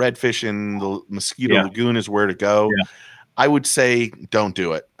 redfish in the Mosquito Lagoon is where to go. Yeah. I would say don't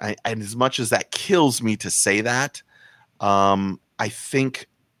do it. And as much as that kills me to say that, I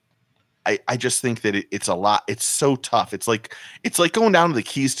just think that it's a lot. It's so tough. It's like going down to the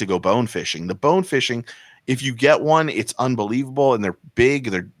Keys to go bone fishing. The bone fishing, if you get one, it's unbelievable, and they're big.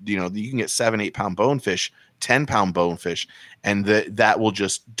 You can get 7-8 pound bonefish, 10-pound bonefish, and that will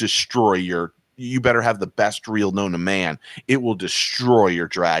just destroy you better have the best reel known to man. It will destroy your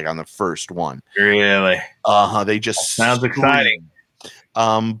drag on the first one. Really? They just sounds exciting.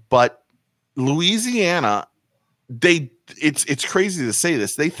 But Louisiana, it's crazy to say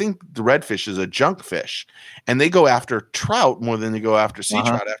this. They think the redfish is a junk fish, and they go after trout more than they go after sea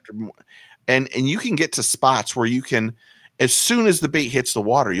trout. And you can get to spots where you can, as soon as the bait hits the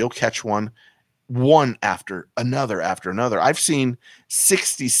water, you'll catch one after another. I've seen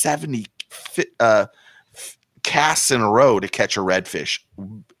 60, 70 casts in a row to catch a redfish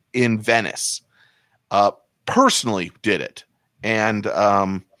in Venice. Personally did it. And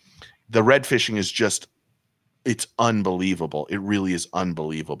the red fishing is it's unbelievable. It really is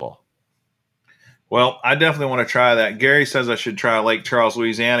unbelievable. Well, I definitely want to try that. Gary says I should try Lake Charles,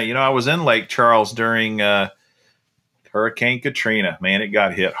 Louisiana. I was in Lake Charles during Hurricane Katrina. Man, it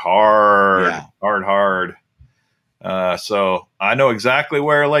got hit hard. So I know exactly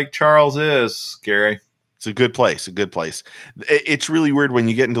where Lake Charles is, Gary. It's a good place. It's really weird when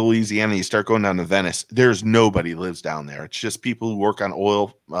you get into Louisiana, you start going down to Venice. There's nobody lives down there. It's just people who work on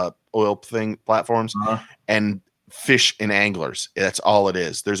oil platforms and fish and anglers. That's all it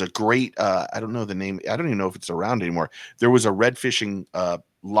is. There's a great, I don't know the name. I don't even know if it's around anymore. There was a red fishing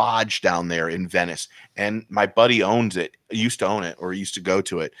lodge down there in Venice, and my buddy owns it. Used to own it, or used to go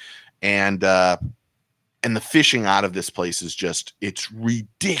to it. And the fishing out of this place is it's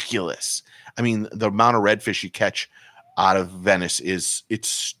ridiculous. I mean, the amount of redfish you catch out of Venice it's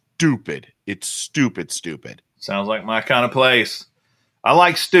stupid. It's stupid. Sounds like my kind of place. I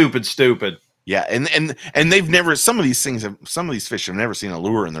like stupid. Yeah, and they've never, some of these fish have never seen a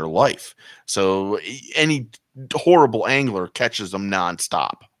lure in their life. So any horrible angler catches them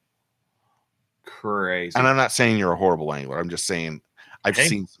nonstop. Crazy. And I'm not saying you're a horrible angler. I'm just saying I've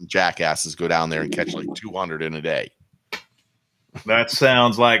seen some jackasses go down there and catch like 200 in a day. That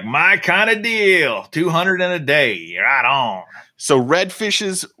sounds like my kind of deal. 200 in a day. Right on. So redfish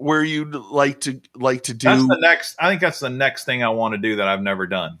is where you'd like to do. That's the next. I think that's the next thing I want to do that I've never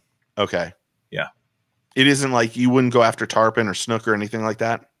done. Okay. Yeah. It isn't like you wouldn't go after tarpon or snook or anything like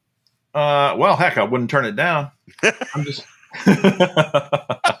that. Well, heck, I wouldn't turn it down. I'm just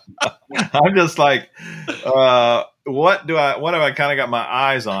like, what have I kind of got my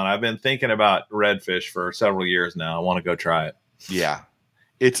eyes on? I've been thinking about redfish for several years now. I want to go try it. Yeah.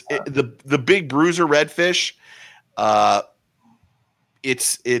 It's the big bruiser redfish.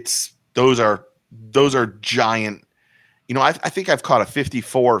 Those are giant. I think I've caught a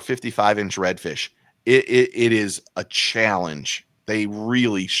 54 or 55 inch redfish. It is a challenge. They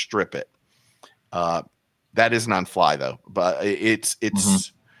really strip it. That isn't on fly though, but it's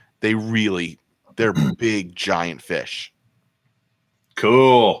they're big giant fish.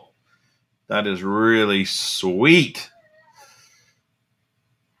 Cool. That is really sweet.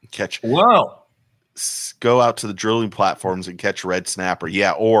 Go out to the drilling platforms and catch red snapper.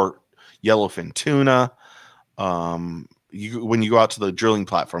 Yeah. Or yellowfin tuna. When you go out to the drilling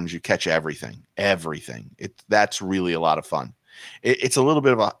platforms, you catch everything. That's really a lot of fun. It's a little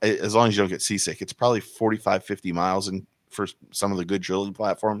bit of as long as you don't get seasick, it's probably 45, 50 miles for some of the good drilling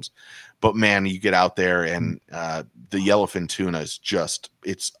platforms. But man, you get out there and the yellowfin tuna is just,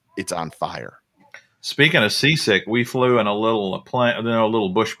 it's on fire. Speaking of seasick, we flew in a little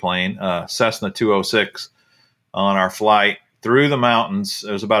bush plane, Cessna 206 on our flight through the mountains.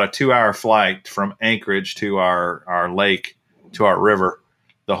 It was about a 2-hour flight from Anchorage to our lake, to our river,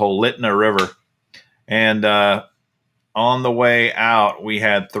 the whole Litna River. And on the way out, we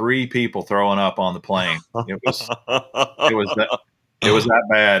had 3 people throwing up on the plane. It was that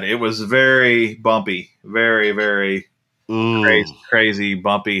bad. It was very bumpy, very, very crazy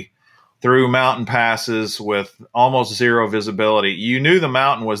bumpy, through mountain passes with almost zero visibility. You knew the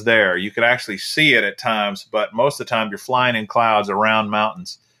mountain was there. You could actually see it at times, but most of the time you're flying in clouds around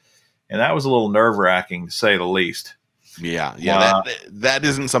mountains. And that was a little nerve-wracking, to say the least. Yeah. That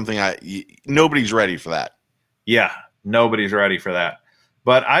isn't something nobody's ready for that. Yeah, nobody's ready for that.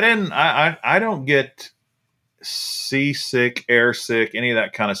 But I don't get seasick, airsick, any of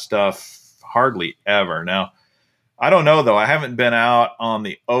that kind of stuff hardly ever. Now, I don't know though. I haven't been out on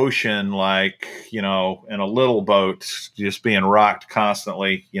the ocean like, in a little boat just being rocked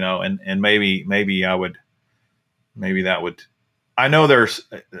constantly, and maybe that would, I know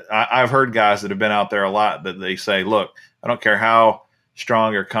I've heard guys that have been out there a lot that they say, look, I don't care how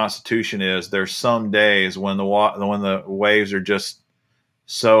strong your constitution is. There's some days when the waves are just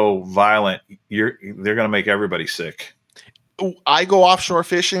so violent, they're going to make everybody sick. I go offshore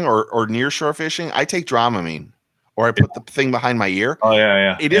fishing or near shore fishing. I take Dramamine. Or I put the thing behind my ear. Oh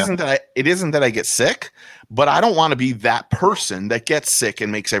yeah. It isn't that I get sick, but I don't want to be that person that gets sick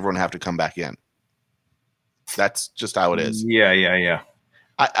and makes everyone have to come back in. That's just how it is. Yeah.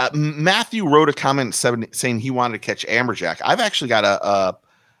 Matthew wrote a comment saying he wanted to catch amberjack. I've actually got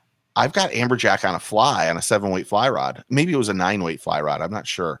I've got amberjack on a 7-weight fly rod. Maybe it was a 9-weight fly rod. I'm not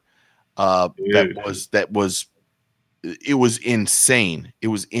sure. It was insane. It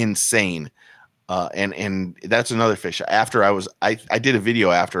was insane. And that's another fish. After I did a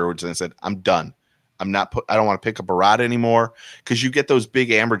video afterwards and I said, I'm done. I don't want to pick up a rod anymore, because you get those big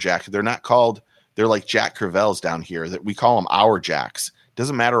amberjacks. They're like Jack Crevalles down here, that we call them our jacks.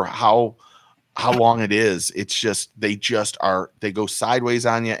 Doesn't matter how long it is. It's just, they go sideways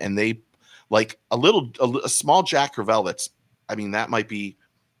on you, and they like a small Jack Crevalle. that might be,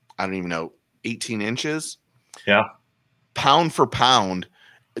 I don't even know, 18 inches. Yeah. Pound for pound,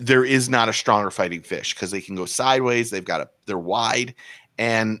 there is not a stronger fighting fish, because they can go sideways. They're wide,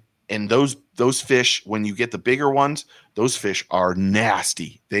 and those fish, when you get the bigger ones, those fish are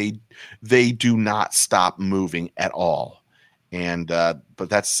nasty. They do not stop moving at all. And but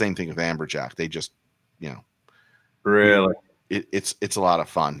that's the same thing with amberjack. They just, really, it's a lot of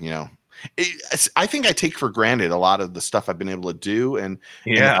fun. I think I take for granted a lot of the stuff I've been able to do and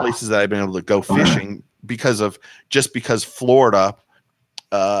the places that I've been able to go fishing because Florida.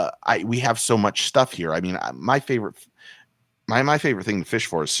 We have so much stuff here. I mean, my favorite thing to fish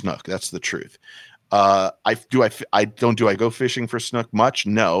for is snook. That's the truth. Do I go fishing for snook much?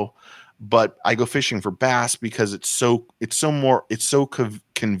 No, but I go fishing for bass because it's so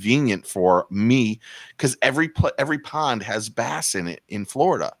convenient for me, because every pond has bass in it in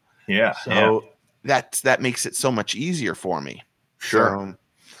Florida. Yeah. So that makes it so much easier for me. Sure. So,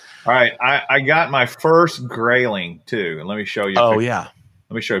 all right. I got my first grayling too. Let me show you. Oh yeah.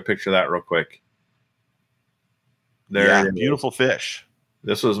 Let me show you a picture of that real quick. Beautiful fish.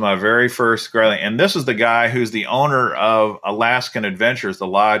 This was my very first grayling. And this is the guy who's the owner of Alaskan Adventures, the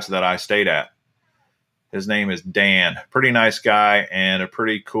lodge that I stayed at. His name is Dan. Pretty nice guy and a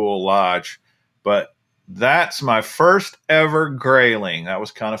pretty cool lodge. But that's my first ever grayling. That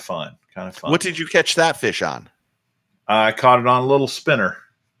was kind of fun. What did you catch that fish on? I caught it on a little spinner.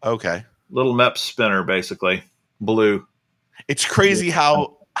 Okay. Little Mepps spinner, basically. Blue. It's crazy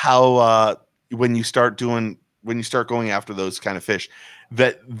how when you start going after those kind of fish,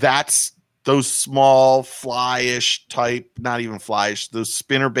 that's those small flyish type, not even flyish, those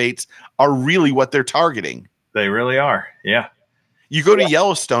spinner baits are really what they're targeting. They really are. Yeah. You go to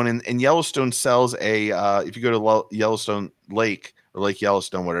Yellowstone, and Yellowstone sells a. If you go to Yellowstone Lake or Lake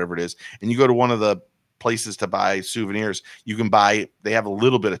Yellowstone, whatever it is, and you go to one of the places to buy souvenirs, you can buy. They have a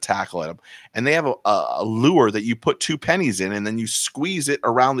little bit of tackle at them, and they have a lure that you put 2 pennies in, and then you squeeze it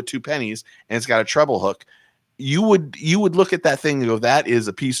around the 2 pennies, and it's got a treble hook. You would look at that thing and go, "That is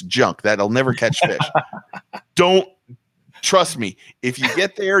a piece of junk. That'll never catch fish." Don't. Trust me, if you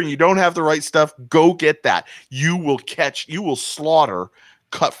get there and you don't have the right stuff, go get that. You will slaughter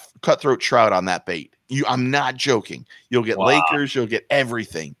cutthroat trout on that bait. I'm not joking. You'll get Lakers, you'll get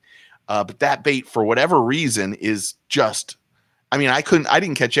everything. But that bait, for whatever reason, is just, I mean, I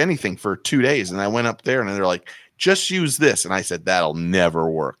didn't catch anything for 2 days. And I went up there and they're like, just use this. And I said, that'll never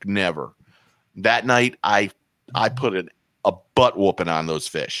work. Never. That night, I put a butt whooping on those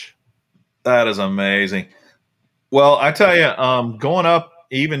fish. That is amazing. Well, I tell you, going up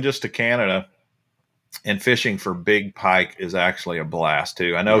even just to Canada and fishing for big pike is actually a blast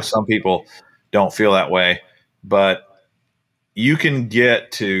too. I know some people don't feel that way, but you can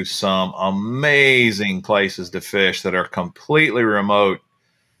get to some amazing places to fish that are completely remote,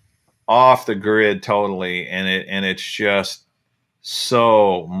 off the grid totally, and it's just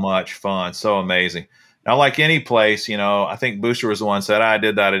so much fun, so amazing. Now, like any place, I think Booster was the one said, I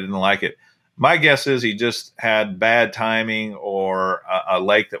did that, I didn't like it. My guess is he just had bad timing or a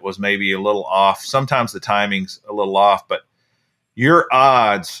lake that was maybe a little off. Sometimes the timing's a little off, but your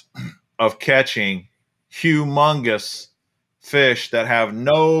odds of catching humongous fish that have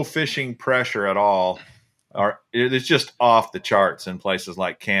no fishing pressure at all it's just off the charts in places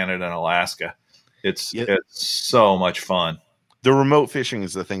like Canada and Alaska. It's so much fun. The remote fishing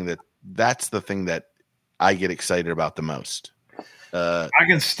is that's the thing that I get excited about the most. I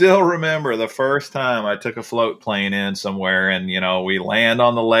can still remember the first time I took a float plane in somewhere and, we land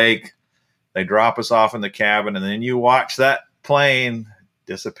on the lake, they drop us off in the cabin, and then you watch that plane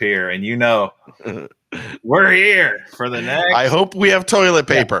disappear and we're here for the next. I hope we have toilet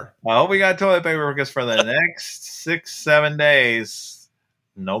paper. I hope we got toilet paper because for the next 6-7 days,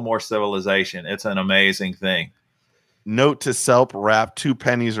 no more civilization. It's an amazing thing. Note to self, wrap 2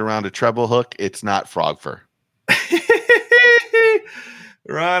 pennies around a treble hook. It's not frog fur.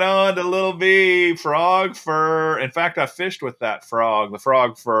 Right on to Little B, frog fur. In fact, I fished with that frog, the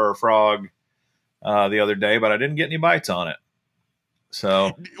frog fur frog, the other day, but I didn't get any bites on it.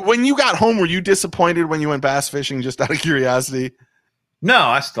 So when you got home, were you disappointed when you went bass fishing, just out of curiosity? No,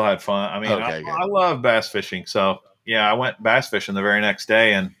 I still had fun. I mean, I love bass fishing. So yeah, I went bass fishing the very next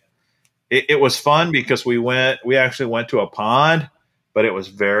day, and it was fun because we actually went to a pond, but it was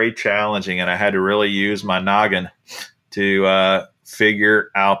very challenging, and I had to really use my noggin to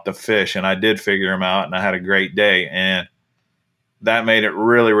figure out the fish, and I did figure them out, and I had a great day, and that made it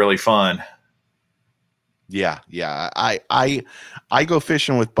really, really fun. Yeah. I go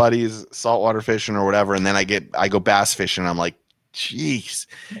fishing with buddies, saltwater fishing or whatever, and then I go bass fishing. I'm like, geez,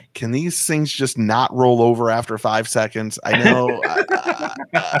 can these things just not roll over after 5 seconds? I know.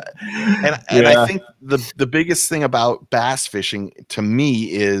 And I think the biggest thing about bass fishing to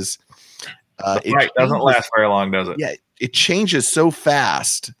me is it doesn't last very long, does it? Yeah, it changes so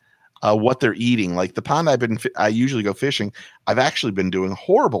fast what they're eating. Like the pond I usually go fishing, I've actually been doing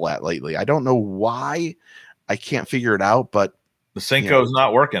horrible at lately. I don't know why. I can't figure it out, but the Senko's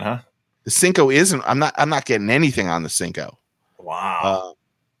not working, huh? The Senko isn't. I'm not getting anything on the Senko. Wow.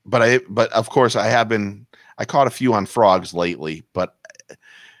 But of course I caught a few on frogs lately, but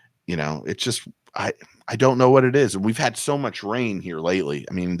it's just, I don't know what it is. And we've had so much rain here lately.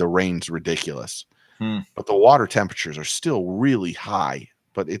 I mean, the rain's ridiculous, but the water temperatures are still really high,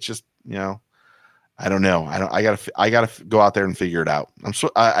 but it's just, I don't know. I gotta go out there and figure it out.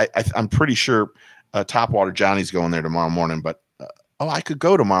 I'm pretty sure Topwater Johnny's going there tomorrow morning, but I could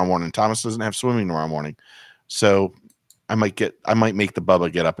go tomorrow morning. Thomas doesn't have swimming tomorrow morning, so I might make the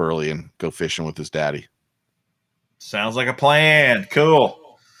Bubba get up early and go fishing with his daddy. Sounds like a plan. Cool.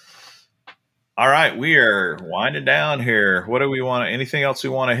 All right, we are winding down here. What do we want? Anything else we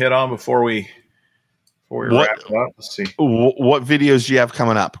want to hit on before we wrap it up? Let's see. What videos do you have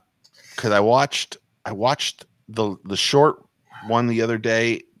coming up? Because I watched the short one the other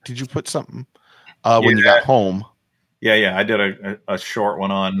day. Did you put something when you got home? Yeah. I did a short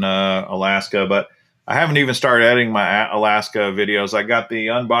one on Alaska, but I haven't even started editing my Alaska videos. I got the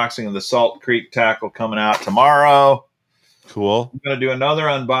unboxing of the Salt Creek tackle coming out tomorrow. Cool. I'm going to do another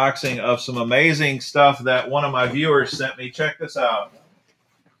unboxing of some amazing stuff that one of my viewers sent me. Check this out.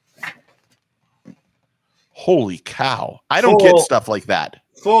 Holy cow. I don't get stuff like that.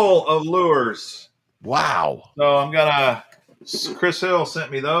 Full of lures. Wow. So I'm going to Chris Hill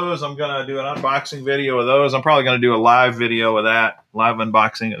sent me those. I'm going to do an unboxing video of those. I'm probably going to do a live video of that, live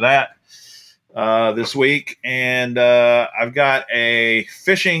unboxing of that this week. And I've got a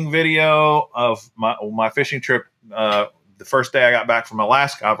fishing video of my fishing trip. The first day I got back from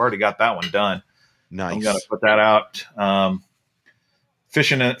Alaska, I've already got that one done. Nice. I'm going to put that out.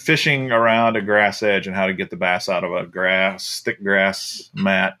 Fishing around a grass edge and how to get the bass out of a thick grass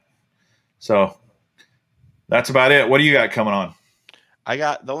mat. So that's about it. What do you got coming on? I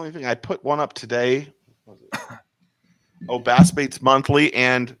got the only thing I put one up today. Bass Baits Monthly,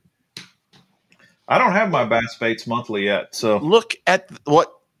 and I don't have my Bass Baits Monthly yet. So look at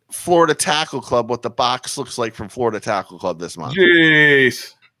what Florida Tackle Club, what the box looks like from Florida Tackle Club this month.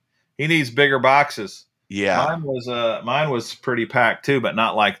 Jeez, he needs bigger boxes. Yeah, mine was pretty packed too, but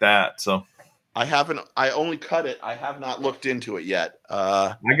not like that. So I only cut it. I have not looked into it yet.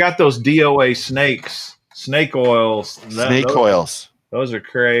 I got those DOA snake oils. Oils. Those are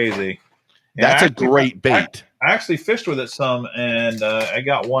crazy. That's a great bait. I actually fished with it some, and I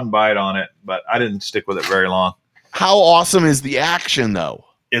got one bite on it, but I didn't stick with it very long. How awesome is the action, though?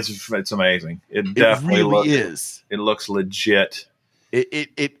 It's amazing. It definitely is. It looks legit.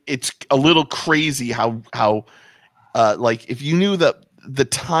 It's a little crazy how like if you knew the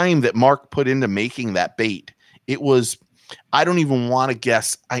time that Mark put into making that bait, it was, I don't even want to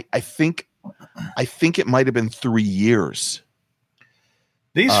guess. I think it might have been 3 years.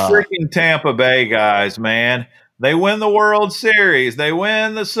 These freaking Tampa Bay guys, man, they win the World Series. They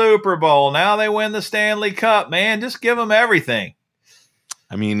win the Super Bowl. Now they win the Stanley Cup, man. Just give them everything.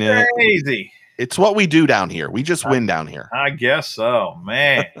 I mean, crazy. It's what we do down here. We just win down here. I guess so,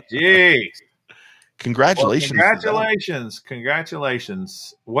 man. Jeez. Congratulations. Well,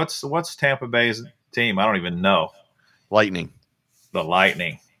 congratulations. What's Tampa Bay's team? I don't even know. Lightning. The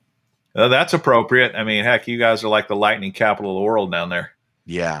Lightning. That's appropriate. I mean, heck, you guys are like the lightning capital of the world down there.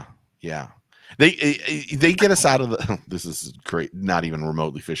 Yeah. They get us out of the. This is great. Not even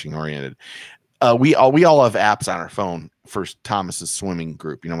remotely fishing oriented. We all have apps on our phone for Thomas's swimming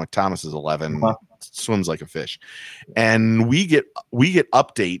group. You know, like Thomas is 11, swims like a fish, and we get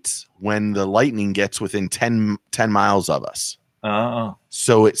updates when the Lightning gets within 10 miles of us.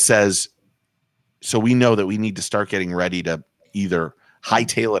 So it says, so we know that we need to start getting ready to either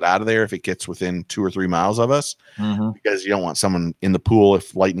hightail it out of there if it gets within 2 or 3 miles of us, because you don't want someone in the pool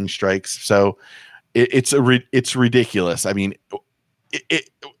if lightning strikes. So it's ridiculous. I mean,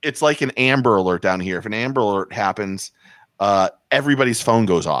 it's like an Amber Alert down here. If an Amber Alert happens, everybody's phone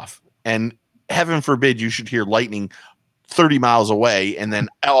goes off, and heaven forbid you should hear lightning 30 miles away, and then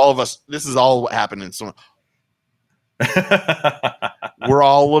all of us, this is all what happened in some. We're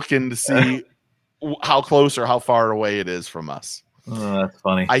all looking to see how close or how far away it is from us. Oh, that's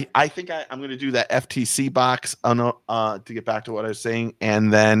funny. I think I'm going to do that FTC box to get back to what I was saying,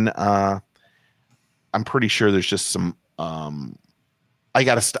 and then I'm pretty sure there's just some. I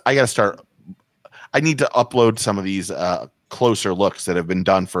gotta start. I need to upload some of these closer looks that have been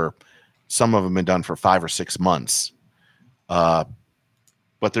done for. Some of them been done for 5 or 6 months, but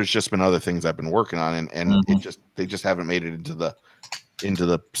there's just been other things I've been working on, and they just haven't made it into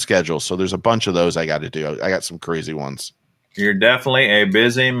the schedule. So there's a bunch of those I got to do. I got some crazy ones. You're definitely a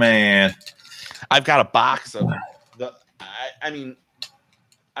busy man. I've got a box of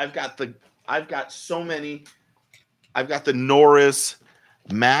I've got so many. I've got the Norris,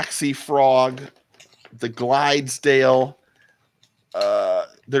 Maxi Frog, the Glidesdale.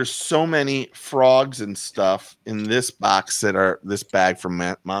 There's so many frogs and stuff in this box that are this bag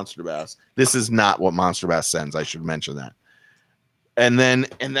from Monster Bass. This is not what Monster Bass sends. I should mention that. And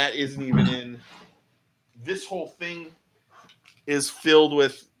that isn't even in. This whole thing is filled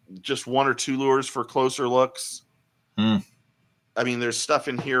with just 1 or 2 lures for closer looks. I mean, there's stuff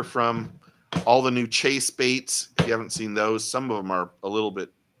in here from all the new chase baits. If you haven't seen those, some of them are a little bit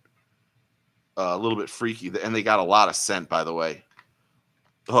freaky, and they got a lot of scent, by the way.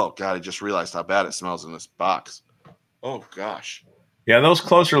 Oh God, I just realized how bad it smells in this box. Oh gosh. Yeah, those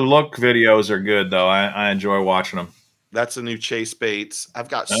closer look videos are good though. I enjoy watching them. That's the new chase baits. I've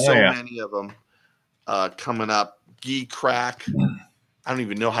got many of them coming up. Gee Crack. I don't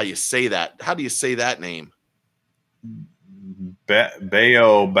even know how you say that. How do you say that name?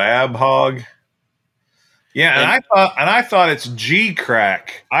 Bayo Bab Hog. Yeah, and I thought it's G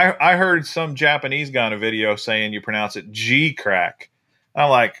Crack. I heard some Japanese guy on a video saying you pronounce it G Crack. I'm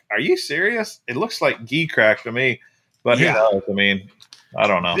like, are you serious? It looks like Gee Crack to me, but who knows? I mean, I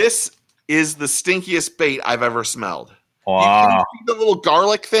don't know. This is the stinkiest bait I've ever smelled. Wow. You see the little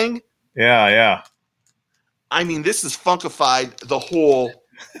garlic thing? Yeah. I mean, this is funkified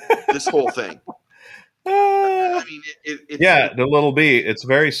this whole thing. I mean, yeah, the little bee. It's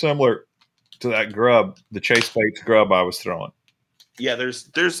very similar to that grub, the Chase Baits grub I was throwing. Yeah,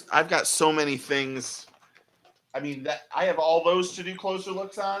 I've got so many things. I mean, that I have all those to do closer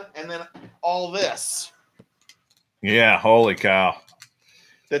looks on, and then all this Yeah, holy cow.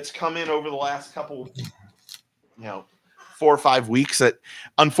 that's come in over the last couple, 4 or 5 weeks. That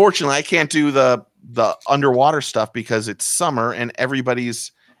unfortunately I can't do the underwater stuff because it's summer and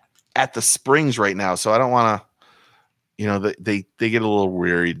everybody's at the springs right now. So I don't want to, they get a little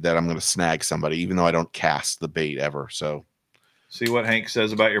worried that I'm going to snag somebody, even though I don't cast the bait ever. So see what Hank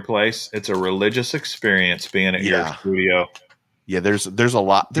says about your place. It's a religious experience being at your studio. Yeah, there's a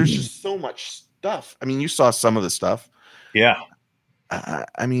lot. There's just so much stuff. I mean, you saw some of the stuff. Yeah.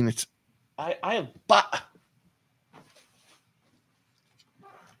 I mean, it's I but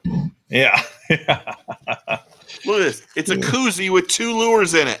yeah. Look at this. It's a koozie with 2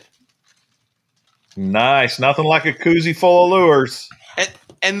 lures in it. Nice. Nothing like a koozie full of lures.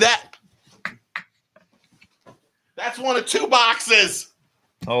 And that's one of 2 boxes.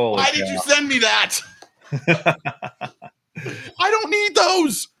 Holy Why did you send me that? I don't need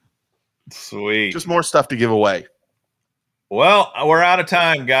those. Sweet. Just more stuff to give away. Well, we're out of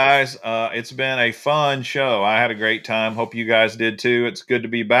time, guys. It's been a fun show. I had a great time. Hope you guys did too. It's good to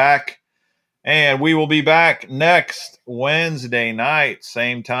be back. And we will be back next Wednesday night,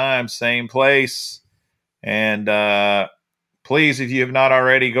 same time, same place. And please, if you have not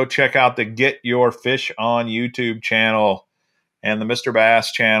already, go check out the Get Your Fish on YouTube channel and the Mr.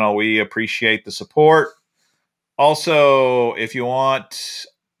 Bass channel. We appreciate the support. Also, if you want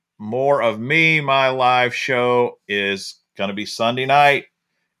more of me, my live show is going to be Sunday night,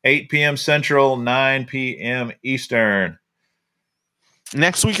 8 p.m. Central, 9 p.m. Eastern.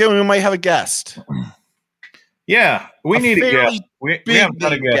 Next weekend, we might have a guest. Yeah, we need a guest. We haven't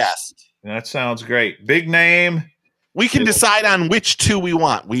done a guest. That sounds great. Big name. We can decide on which 2 we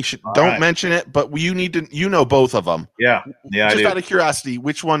want. We should don't mention it, but you need to. Both of them. Yeah, Just out of curiosity,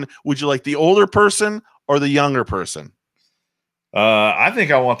 which one would you like? The older person or the younger person? I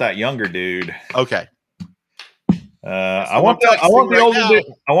think I want that younger dude. Okay. I want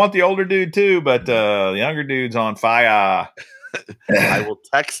the older dude too, but the younger dude's on fire. I will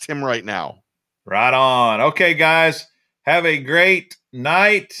text him right now. Right on. Okay, guys, have a great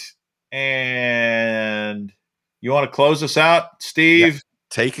night. And you want to close us out, Steve? Yeah.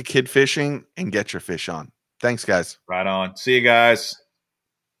 Take a kid fishing and get your fish on. Thanks, guys. Right on. See you guys.